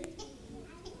teaching.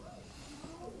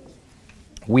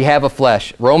 We have a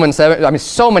flesh. Romans 7, I mean,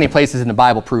 so many places in the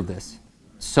Bible prove this.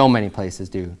 So many places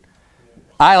do.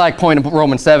 I like pointing to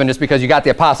Romans 7 just because you got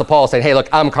the Apostle Paul saying, hey, look,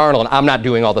 I'm carnal and I'm not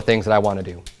doing all the things that I want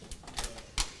to do.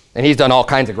 And he's done all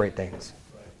kinds of great things.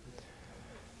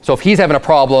 So if he's having a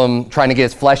problem trying to get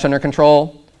his flesh under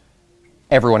control,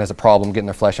 everyone has a problem getting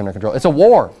their flesh under control. It's a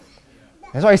war.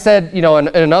 That's why he said, you know, in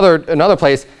another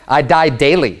place, I die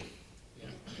daily.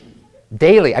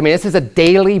 Daily. I mean, this is a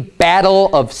daily battle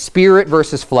of spirit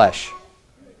versus flesh.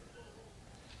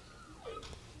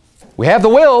 We have the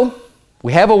will.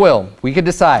 We have a will. We can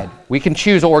decide. We can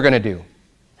choose what we're going to do.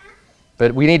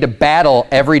 But we need to battle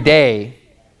every day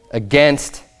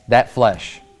against that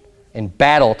flesh and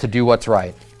battle to do what's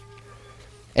right.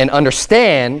 And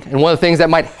understand, and one of the things that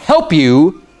might help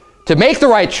you to make the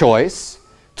right choice,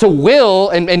 to will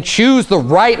and choose the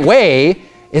right way,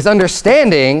 is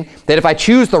understanding that if I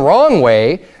choose the wrong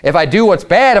way, if I do what's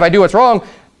bad, if I do what's wrong,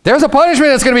 there's a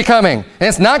punishment that's going to be coming. And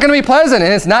it's not going to be pleasant,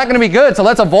 and it's not going to be good. So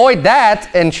let's avoid that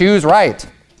and choose right.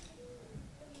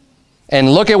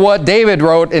 And look at what David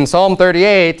wrote in Psalm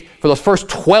 38 for those first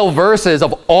 12 verses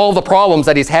of all the problems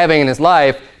that he's having in his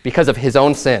life because of his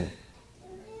own sin.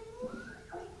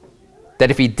 That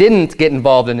if he didn't get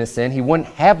involved in his sin, he wouldn't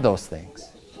have those things.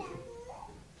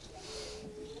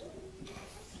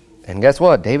 And guess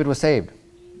what? David was saved.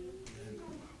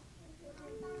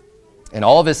 And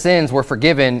all of his sins were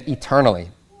forgiven eternally.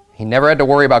 He never had to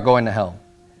worry about going to hell.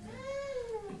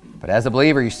 But as a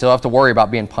believer, you still have to worry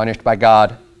about being punished by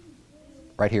God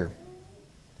right here,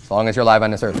 as long as you're alive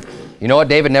on this earth. You know what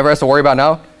David never has to worry about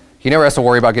now? He never has to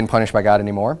worry about getting punished by God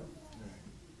anymore.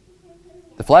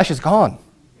 The flesh is gone.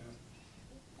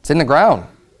 It's in the ground.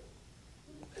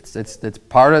 It's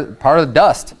part of the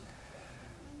dust.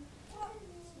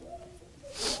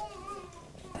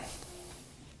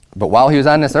 But while he was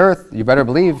on this earth, you better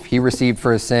believe he received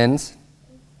for his sins.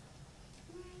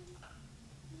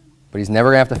 But he's never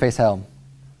going to have to face hell.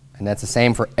 And that's the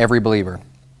same for every believer.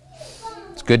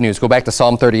 It's good news. Go back to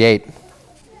Psalm 38.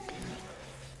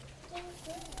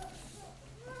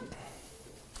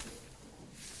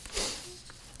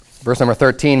 Verse number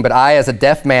 13, but I as a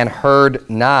deaf man heard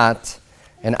not,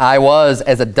 and I was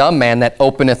as a dumb man that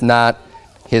openeth not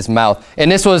his mouth.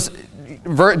 And this was,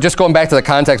 just going back to the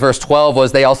context, verse 12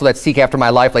 was, they also that seek after my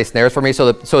life lay snares for me.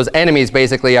 So his enemies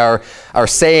basically are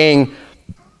saying,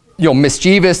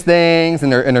 mischievous things,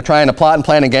 and they're trying to plot and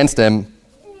plan against him.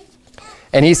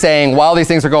 And he's saying, while these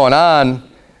things are going on,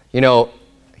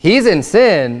 he's in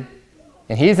sin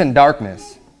and he's in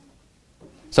darkness.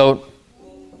 So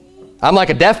I'm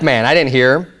like a deaf man. I didn't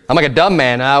hear. I'm like a dumb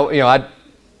man.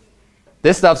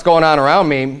 This stuff's going on around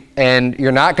me, and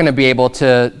you're not going to be able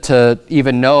to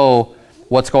even know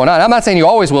what's going on. I'm not saying you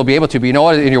always will be able to, but you know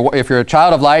what? If you're a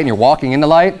child of light and you're walking in the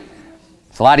light,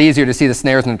 it's a lot easier to see the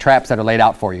snares and the traps that are laid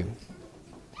out for you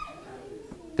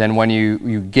than when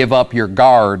you give up your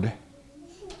guard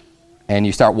and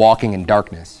you start walking in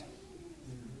darkness.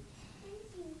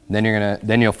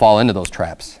 Then you'll fall into those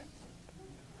traps.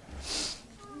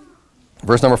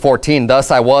 Verse number 14,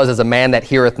 thus I was as a man that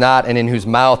heareth not, and in whose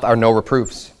mouth are no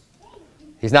reproofs.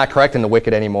 He's not correcting the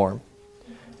wicked anymore.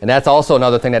 And that's also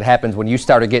another thing that happens when you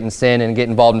start to get in sin and get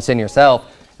involved in sin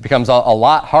yourself. It becomes a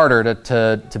lot harder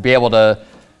to be able to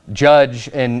judge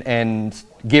and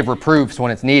give reproofs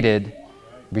when it's needed,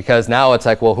 because now it's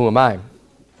like, well, who am I?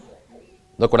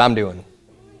 Look what I'm doing,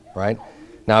 right?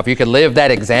 Now, if you could live that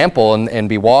example and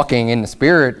be walking in the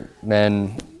Spirit,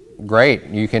 then great.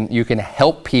 You can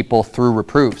help people through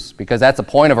reproofs, because that's the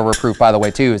point of a reproof, by the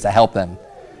way, too, is to help them.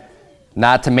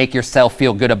 Not to make yourself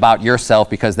feel good about yourself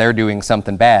because they're doing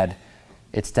something bad.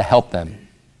 It's to help them.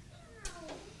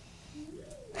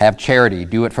 Have charity.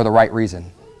 Do it for the right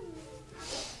reason.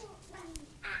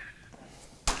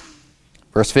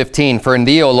 Verse 15, for in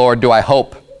thee, O Lord, do I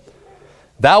hope.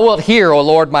 Thou wilt hear, O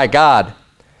Lord my God.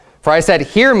 For I said,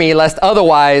 hear me, lest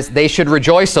otherwise they should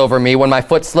rejoice over me. When my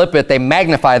foot slippeth, they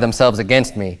magnify themselves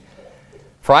against me.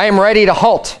 For I am ready to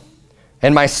halt,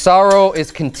 and my sorrow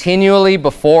is continually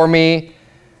before me.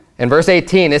 And verse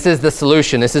 18, this is the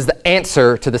solution. This is the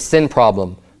answer to the sin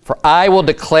problem. For I will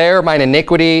declare mine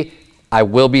iniquity. I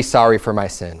will be sorry for my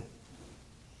sin.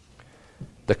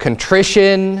 The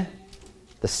contrition,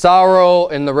 the sorrow,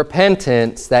 and the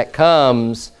repentance that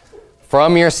comes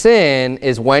from your sin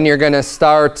is when you're going to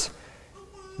start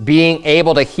being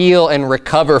able to heal and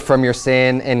recover from your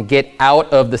sin and get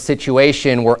out of the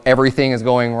situation where everything is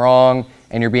going wrong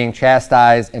and you're being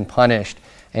chastised and punished.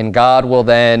 And God will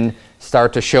then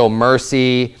start to show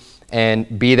mercy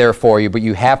and be there for you. But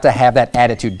you have to have that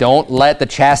attitude. Don't let the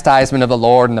chastisement of the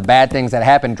Lord and the bad things that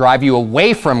happen drive you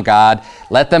away from God.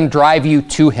 Let them drive you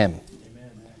to Him.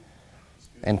 Amen.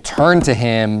 And turn to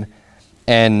Him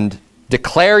and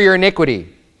declare your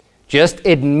iniquity. Just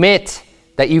admit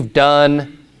that you've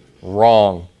done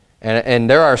wrong. And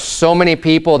there are so many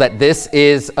people that this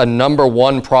is a number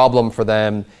one problem for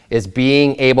them, is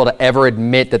being able to ever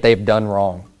admit that they've done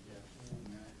wrong.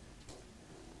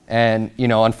 And,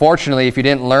 unfortunately, if you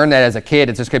didn't learn that as a kid,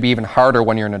 it's just going to be even harder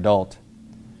when you're an adult.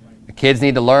 The kids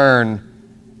need to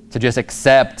learn to just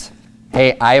accept,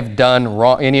 hey, I've done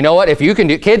wrong. And you know what? If you can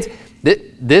do, kids,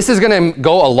 this is going to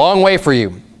go a long way for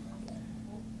you.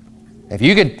 If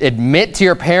you could admit to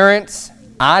your parents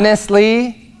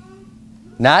honestly,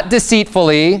 not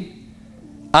deceitfully,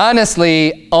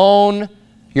 honestly own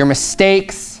your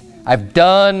mistakes. I've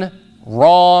done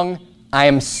wrong. I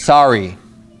am sorry.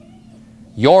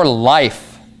 Your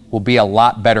life will be a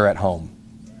lot better at home.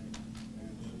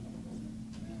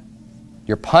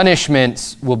 Your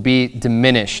punishments will be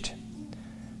diminished.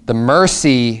 The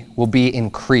mercy will be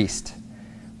increased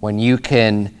when you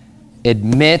can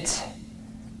admit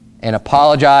and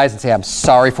apologize and say, I'm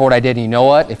sorry for what I did. And you know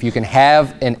what? If you can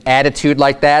have an attitude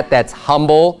like that, that's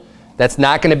humble, that's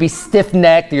not going to be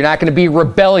stiff-necked, you're not going to be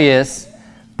rebellious,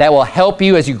 that will help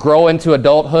you as you grow into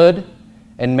adulthood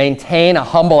and maintain a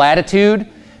humble attitude.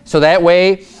 So that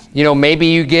way, maybe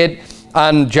you get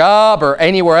on a job or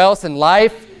anywhere else in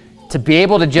life, to be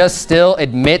able to just still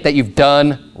admit that you've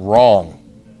done wrong.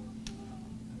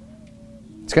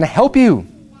 It's going to help you.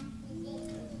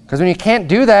 Because when you can't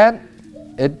do that,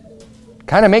 it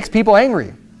kind of makes people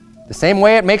angry. The same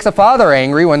way it makes a father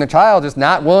angry when the child is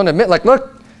not willing to admit, like,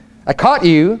 look, I caught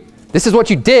you. This is what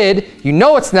you did. You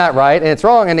know it's not right and it's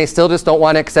wrong, and they still just don't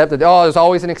want to accept that, oh, there's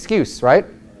always an excuse, right?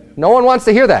 No one wants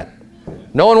to hear that.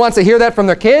 No one wants to hear that from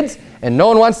their kids, and no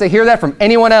one wants to hear that from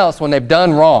anyone else when they've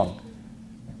done wrong.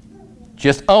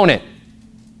 Just own it.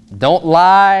 Don't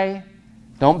lie.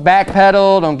 Don't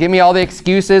backpedal. Don't give me all the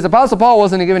excuses. Apostle Paul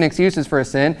wasn't giving excuses for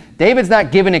his sin. David's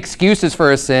not giving excuses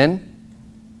for his sin.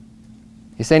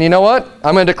 He's saying, you know what?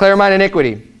 I'm going to declare mine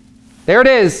iniquity. There it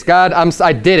is, God.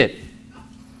 I did it.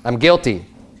 I'm guilty.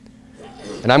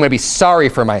 And I'm going to be sorry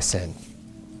for my sin.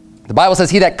 The Bible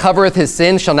says, he that covereth his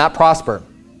sins shall not prosper.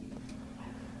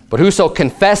 But whoso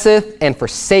confesseth and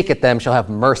forsaketh them shall have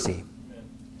mercy.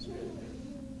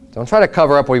 Don't try to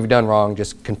cover up what you've done wrong.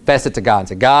 Just confess it to God.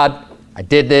 Say, God, I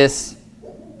did this.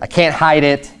 I can't hide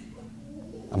it.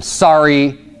 I'm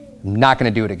sorry. I'm not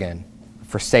going to do it again.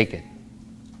 Forsake it.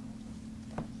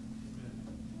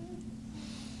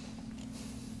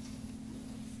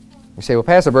 You say, well,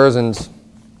 Pastor Berzins,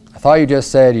 I thought you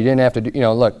just said you didn't have to do,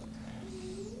 look,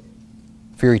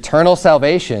 for your eternal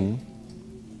salvation,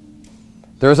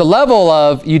 there's a level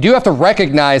of, you do have to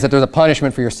recognize that there's a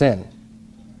punishment for your sin.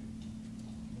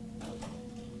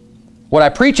 What I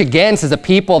preach against is a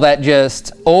people that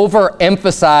just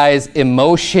overemphasize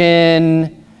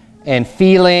emotion and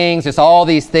feelings, just all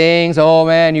these things. Oh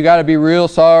man, you got to be real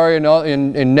sorry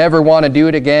and never want to do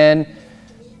it again.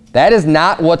 That is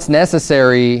not what's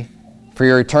necessary for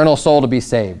your eternal soul to be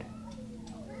saved.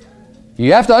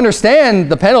 You have to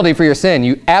understand the penalty for your sin.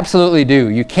 You absolutely do.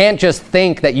 You can't just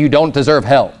think that you don't deserve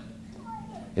hell.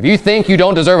 If you think you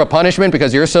don't deserve a punishment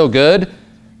because you're so good,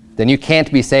 then you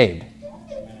can't be saved.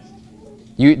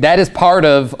 That is part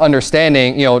of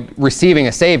understanding, receiving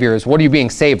a Savior is what are you being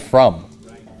saved from?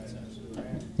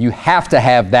 You have to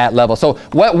have that level. So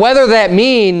whether that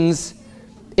means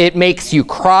it makes you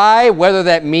cry, whether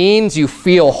that means you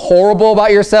feel horrible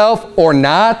about yourself or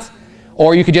not,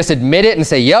 or you could just admit it and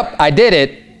say, yep, I did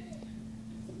it.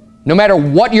 No matter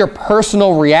what your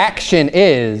personal reaction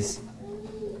is,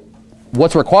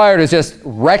 what's required is just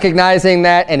recognizing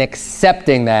that and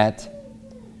accepting that,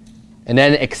 and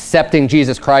then accepting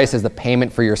Jesus Christ as the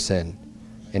payment for your sin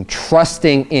and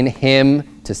trusting in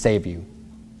Him to save you,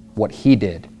 what He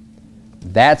did.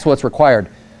 That's what's required.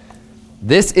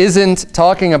 This isn't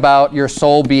talking about your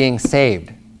soul being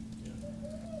saved.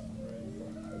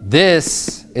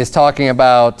 This is talking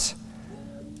about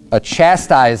a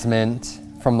chastisement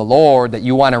from the Lord that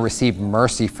you want to receive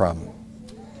mercy from.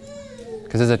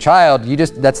 Because as a child,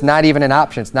 that's not even an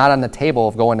option. It's not on the table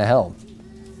of going to hell.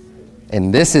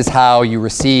 And this is how you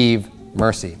receive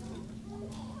mercy.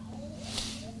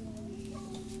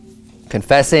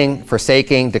 Confessing,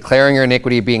 forsaking, declaring your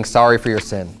iniquity, being sorry for your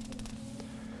sin.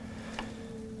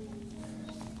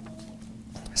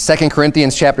 2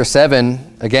 Corinthians chapter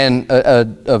 7, again,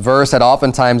 a verse that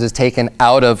oftentimes is taken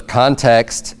out of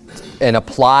context and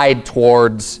applied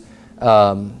towards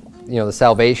the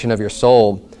salvation of your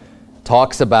soul,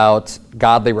 talks about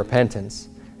godly repentance.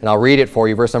 And I'll read it for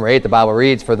you. Verse number 8, the Bible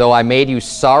reads, "For though I made you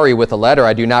sorry with a letter,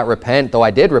 I do not repent, though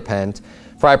I did repent.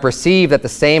 For I perceive that the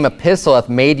same epistle hath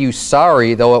made you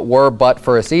sorry, though it were but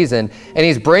for a season." And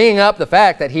he's bringing up the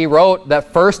fact that he wrote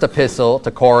that first epistle to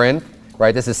Corinth,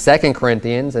 right? This is 2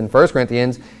 Corinthians and 1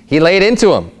 Corinthians. He laid into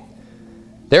them.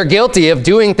 They're guilty of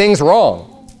doing things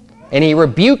wrong. And he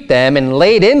rebuked them and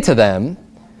laid into them,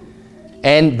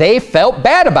 and they felt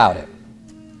bad about it.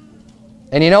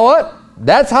 And you know what?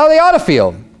 That's how they ought to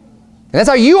feel. And that's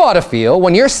how you ought to feel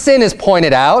when your sin is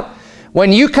pointed out,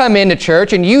 when you come into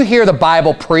church and you hear the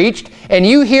Bible preached and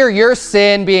you hear your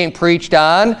sin being preached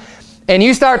on and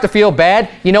you start to feel bad.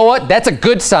 You know what? That's a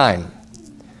good sign.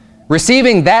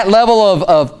 Receiving that level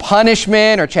of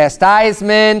punishment or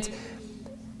chastisement,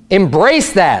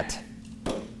 embrace that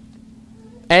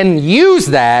and use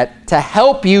that to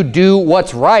help you do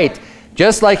what's right.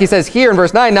 Just like he says here in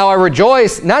verse 9, "Now I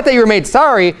rejoice, not that you were made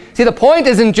sorry." See, the point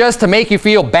isn't just to make you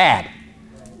feel bad.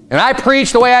 And I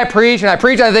preach the way I preach, and I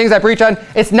preach on the things I preach on.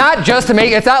 It's not just to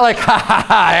make, it's not like, ha ha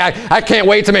ha, I can't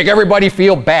wait to make everybody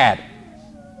feel bad.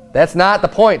 That's not the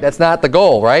point. That's not the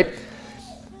goal, right?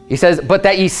 He says, "But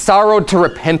that ye sorrowed to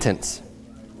repentance.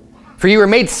 For you were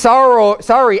made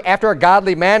sorry after a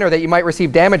godly manner, that you might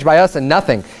receive damage by us and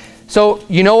nothing." So,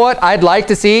 you know what I'd like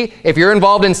to see? If you're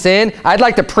involved in sin, I'd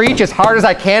like to preach as hard as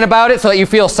I can about it so that you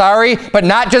feel sorry, but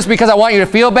not just because I want you to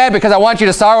feel bad, because I want you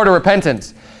to sorrow to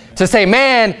repentance. To say,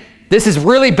 man, this is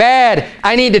really bad.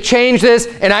 I need to change this,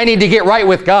 and I need to get right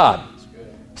with God.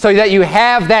 So that you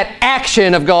have that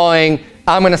action of going,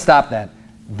 I'm going to stop that.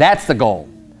 That's the goal.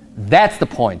 That's the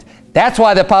point. That's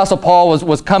why the Apostle Paul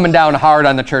was coming down hard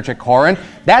on the church at Corinth.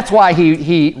 That's why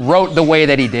he wrote the way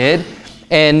that he did.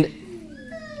 And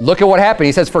look at what happened.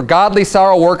 He says, for godly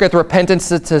sorrow worketh repentance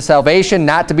to salvation,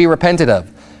 not to be repented of.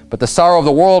 But the sorrow of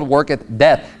the world worketh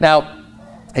death. Now,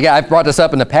 again, I've brought this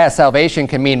up in the past. Salvation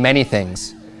can mean many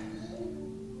things.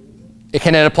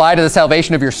 Can it apply to the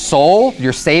salvation of your soul,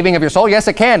 your saving of your soul? Yes,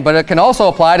 it can. But it can also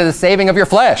apply to the saving of your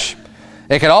flesh.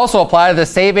 It can also apply to the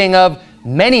saving of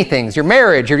many things. Your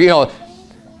marriage,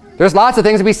 there's lots of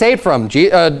things to be saved from.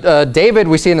 David,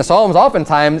 we see in the Psalms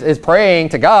oftentimes, is praying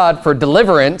to God for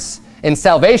deliverance and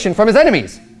salvation from his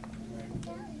enemies.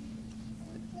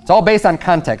 It's all based on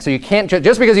context. So you can't,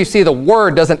 just because you see the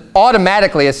word doesn't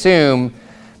automatically assume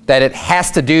that it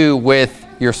has to do with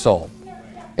your soul.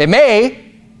 It may.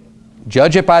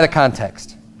 Judge it by the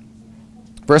context.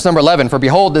 Verse number 11, for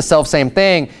behold, this selfsame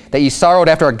thing that ye sorrowed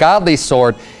after a godly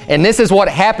sort. And this is what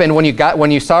happened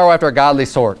when you sorrow after a godly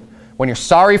sort. When you're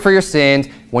sorry for your sins,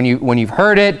 when you've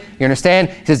heard it, you understand,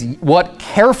 it says, what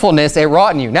carefulness it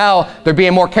wrought in you. Now, they're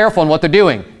being more careful in what they're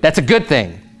doing. That's a good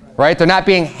thing, right? They're not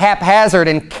being haphazard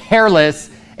and careless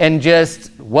and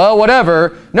just, well,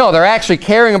 whatever. No, they're actually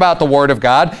caring about the word of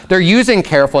God. They're using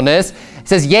carefulness. It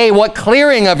says, yea, what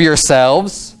clearing of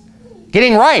yourselves,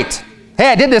 getting right. Hey,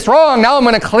 I did this wrong. Now I'm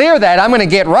going to clear that. I'm going to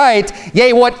get right.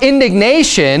 Yea, what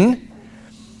indignation.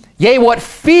 Yea, what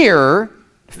fear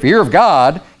of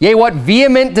God. Yea, what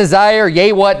vehement desire.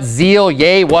 Yea, what zeal.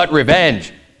 Yea, what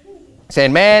revenge.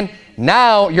 Saying, man,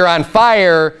 now you're on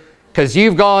fire because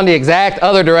you've gone the exact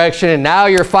other direction, and now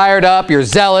you're fired up, you're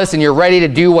zealous, and you're ready to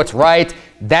do what's right.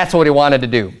 That's what he wanted to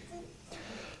do.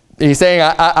 And he's saying,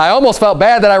 I almost felt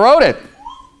bad that I wrote it.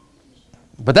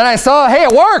 But then I saw, hey,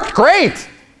 it worked. Great.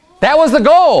 That was the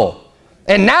goal.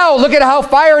 And now look at how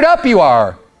fired up you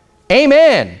are.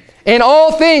 Amen. In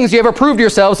all things you have approved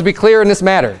yourselves to be clear in this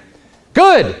matter.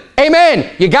 Good.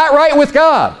 Amen. You got right with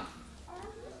God.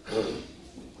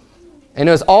 And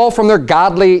it was all from their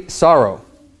godly sorrow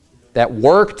that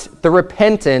worked the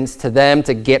repentance to them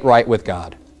to get right with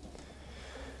God.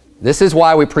 This is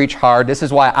why we preach hard. This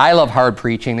is why I love hard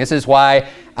preaching. This is why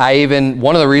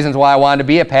one of the reasons why I wanted to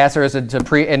be a pastor is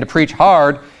to preach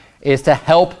hard is to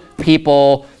help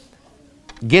people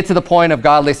get to the point of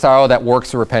godly sorrow that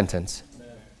works to repentance.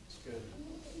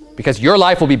 Because your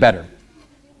life will be better.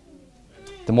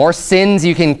 The more sins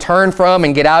you can turn from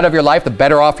and get out of your life, the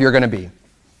better off you're going to be.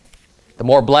 The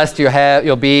more blessed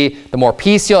you'll be, the more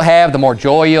peace you'll have, the more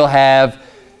joy you'll have,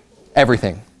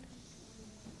 everything.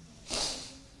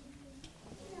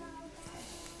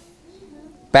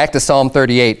 Back to Psalm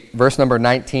 38, verse number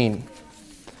 19.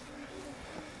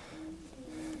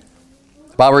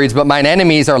 The Bible reads, but mine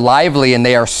enemies are lively, and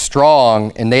they are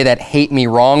strong, and they that hate me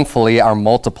wrongfully are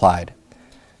multiplied.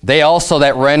 They also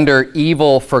that render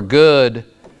evil for good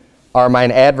are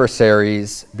mine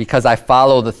adversaries, because I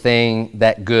follow the thing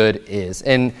that good is.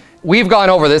 And we've gone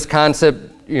over this concept,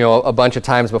 a bunch of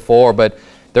times before, but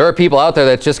there are people out there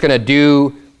that's just going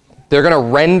to they're going to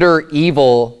render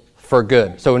evil for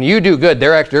good. So when you do good,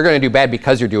 they're going to do bad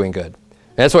because you're doing good.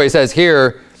 And that's what he says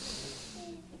here.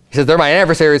 He says, they're my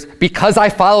adversaries because I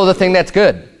follow the thing that's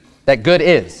good, that good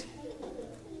is.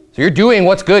 So you're doing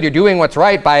what's good, you're doing what's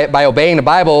right by obeying the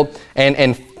Bible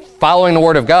and following the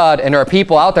Word of God. And there are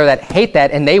people out there that hate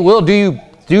that, and they will do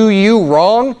you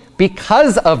wrong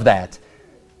because of that.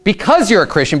 Because you're a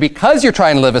Christian, because you're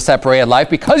trying to live a separated life,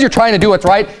 because you're trying to do what's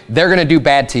right, they're going to do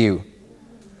bad to you.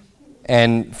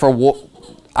 And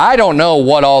I don't know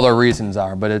what all the reasons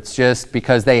are, but it's just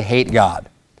because they hate God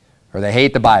or they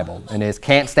hate the Bible and they just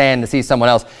can't stand to see someone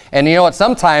else. And you know what?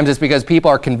 Sometimes it's because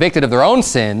people are convicted of their own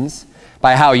sins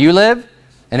by how you live,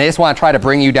 and they just want to try to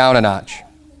bring you down a notch.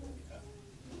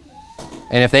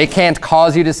 And if they can't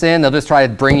cause you to sin, they'll just try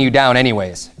to bring you down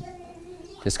anyways,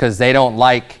 just because they don't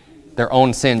like their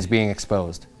own sins being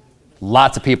exposed.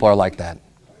 Lots of people are like that.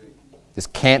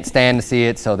 Just can't stand to see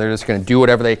it, so they're just going to do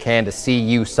whatever they can to see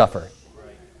you suffer.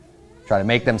 Try to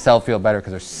make themselves feel better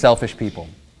because they're selfish people.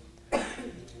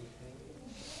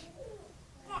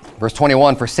 Verse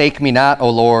 21, forsake me not, O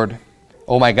Lord.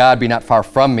 O my God, be not far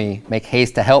from me. Make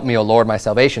haste to help me, O Lord, my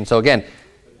salvation. So again,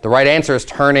 the right answer is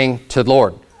turning to the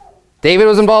Lord. David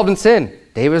was involved in sin.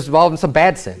 David was involved in some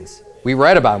bad sins. We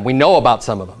read about them. We know about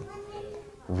some of them.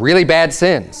 Really bad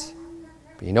sins.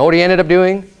 But you know what he ended up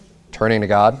doing? Turning to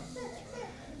God.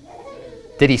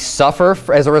 Did he suffer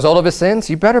as a result of his sins?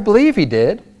 You better believe he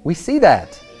did. We see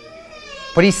that.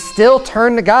 But he still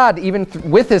turned to God even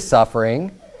with his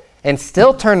suffering. and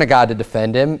still turn to God to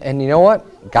defend him. And you know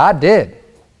what? God did.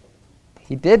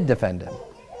 He did defend him.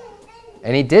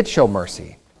 And he did show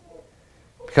mercy.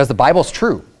 Because the Bible's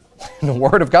true. And the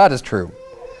Word of God is true.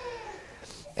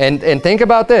 And think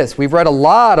about this. We've read a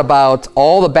lot about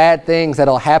all the bad things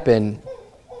that'll happen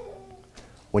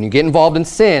when you get involved in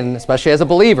sin, especially as a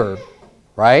believer,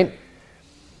 right?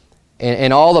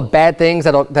 And all the bad things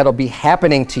that'll be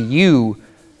happening to you.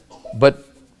 But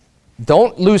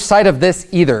don't lose sight of this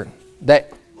either,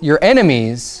 that your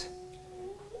enemies,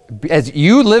 as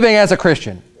you living as a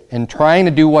Christian and trying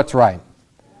to do what's right,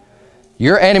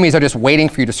 your enemies are just waiting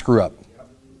for you to screw up.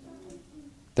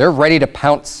 They're ready to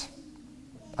pounce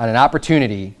on an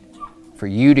opportunity for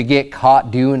you to get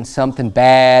caught doing something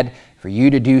bad, for you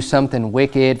to do something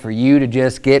wicked, for you to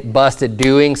just get busted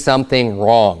doing something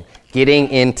wrong, getting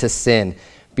into sin.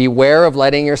 Beware of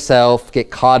letting yourself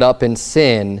get caught up in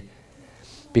sin,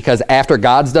 because after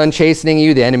God's done chastening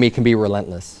you, the enemy can be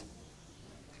relentless.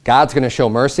 God's going to show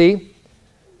mercy.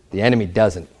 The enemy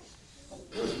doesn't.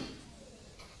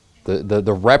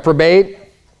 The reprobate,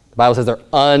 the Bible says they're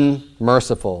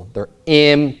unmerciful. They're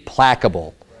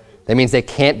implacable. That means they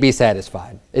can't be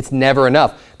satisfied. It's never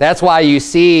enough. That's why you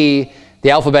see the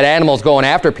alphabet animals going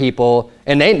after people,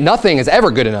 and nothing is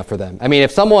ever good enough for them. I mean,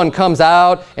 if someone comes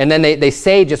out and then they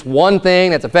say just one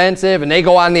thing that's offensive and they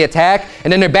go on the attack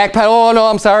and then they're backpedal, oh no,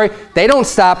 I'm sorry. They don't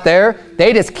stop there.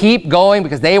 They just keep going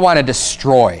because they want to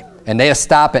destroy, and they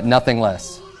stop at nothing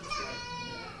less.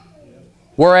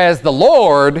 Whereas the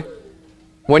Lord,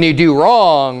 when you do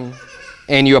wrong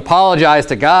and you apologize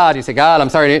to God, you say, God, I'm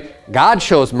sorry, God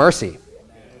shows mercy.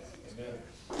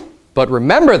 But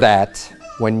remember that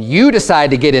when you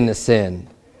decide to get into sin,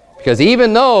 because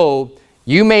even though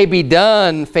you may be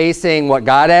done facing what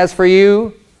God has for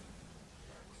you,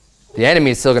 the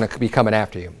enemy is still going to be coming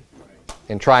after you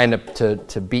and trying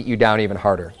to beat you down even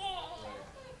harder.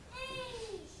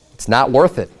 It's not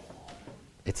worth it.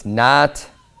 It's not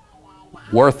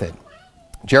worth it.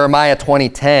 Jeremiah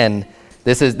 20:10,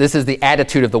 this is the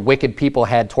attitude of the wicked people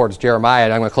had towards Jeremiah,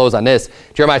 and I'm going to close on this.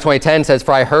 Jeremiah 20:10 says,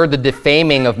 "For I heard the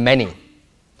defaming of many.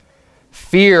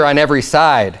 Fear on every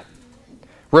side.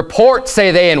 Report,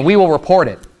 say they, and we will report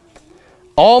it.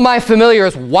 All my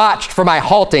familiars watched for my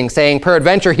halting, saying,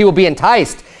 peradventure he will be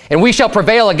enticed, and we shall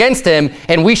prevail against him,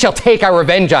 and we shall take our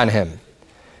revenge on him."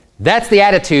 That's the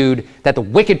attitude that the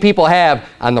wicked people have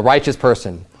on the righteous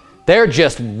person. They're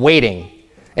just waiting.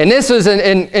 And this is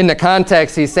in the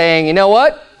context, he's saying, you know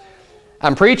what?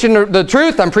 I'm preaching the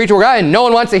truth, I'm preaching with God, and no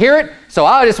one wants to hear it, so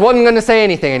I just wasn't going to say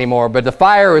anything anymore. But the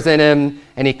fire was in him,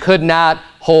 and he could not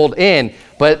hold in.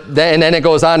 And then it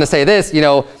goes on to say this,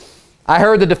 I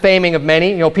heard the defaming of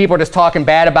many. People are just talking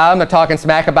bad about him, they're talking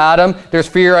smack about him. There's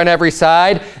fear on every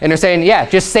side, and they're saying, yeah,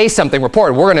 just say something,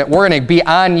 report. We're gonna be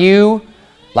on you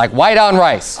like white on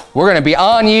rice. We're gonna be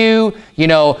on you,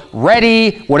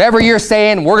 ready. Whatever you're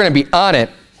saying, we're gonna be on it.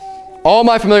 All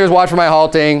my familiars watch for my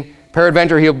halting.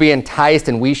 Peradventure he'll be enticed,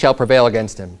 and we shall prevail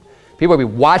against him. People will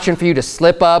be watching for you to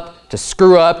slip up, to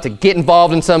screw up, to get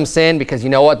involved in some sin, because you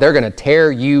know what? They're going to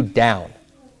tear you down.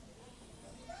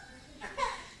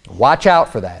 Watch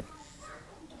out for that.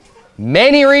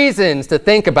 Many reasons to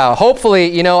think about.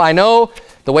 Hopefully, I know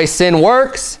the way sin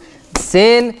works,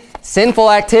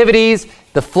 sinful activities,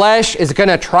 the flesh is going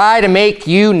to try to make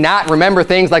you not remember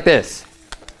things like this.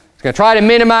 It's going to try to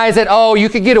minimize it. Oh, you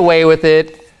could get away with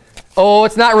it. Oh,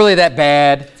 it's not really that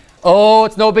bad. Oh,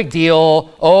 it's no big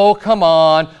deal. Oh, come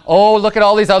on. Oh, look at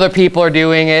all these other people are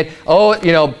doing it.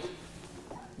 Oh,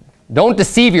 don't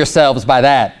deceive yourselves by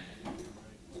that.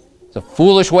 It's a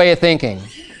foolish way of thinking,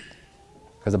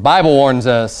 because the Bible warns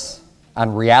us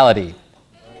on reality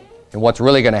and what's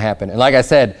really going to happen. And like I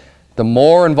said, the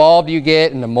more involved you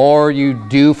get and the more you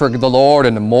do for the Lord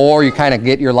and the more you kind of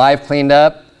get your life cleaned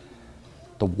up,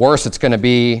 the worse it's going to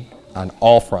be on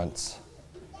all fronts.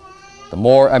 The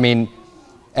more,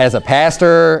 as a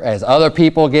pastor, as other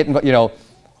people get, the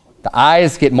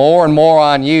eyes get more and more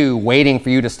on you, waiting for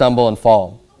you to stumble and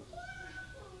fall.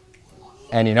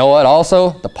 And you know what? Also,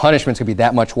 the punishment's going to be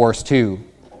that much worse too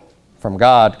from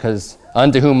God, because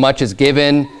unto whom much is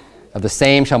given, of the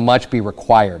same shall much be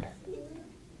required.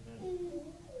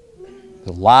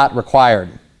 There's a lot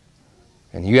required.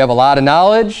 And you have a lot of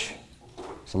knowledge,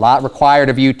 there's a lot required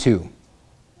of you too.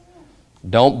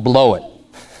 Don't blow it.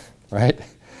 Right?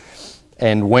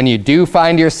 And when you do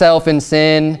find yourself in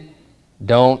sin,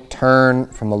 don't turn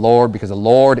from the Lord, because the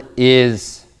Lord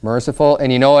is merciful.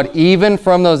 And you know what? Even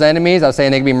from those enemies, I was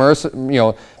saying they can be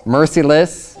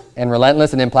merciless and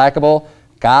relentless and implacable.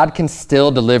 God can still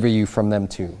deliver you from them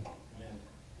too.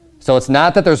 So it's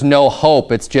not that there's no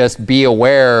hope. It's just be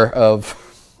aware of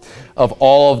of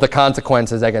all of the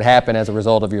consequences that could happen as a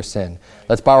result of your sin.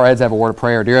 Let's bow our heads and have a word of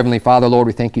prayer. Dear Heavenly Father, Lord,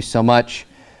 we thank you so much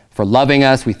for loving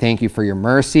us. We thank you for your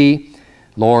mercy.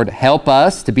 Lord, help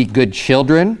us to be good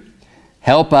children.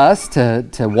 Help us to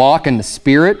walk in the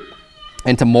Spirit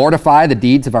and to mortify the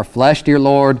deeds of our flesh, dear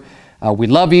Lord. We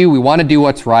love you. We want to do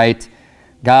what's right.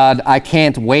 God, I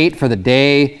can't wait for the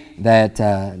day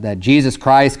that Jesus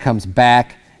Christ comes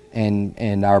back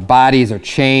and our bodies are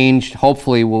changed.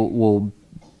 Hopefully we'll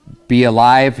be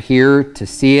alive here to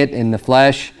see it in the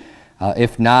flesh.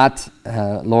 If not,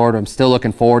 Lord, I'm still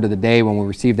looking forward to the day when we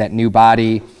receive that new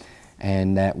body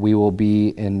and that we will be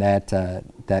in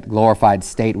that glorified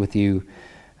state with you.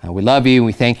 We love you and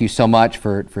we thank you so much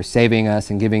for saving us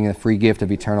and giving a free gift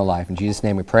of eternal life. In Jesus'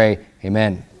 name we pray,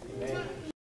 amen.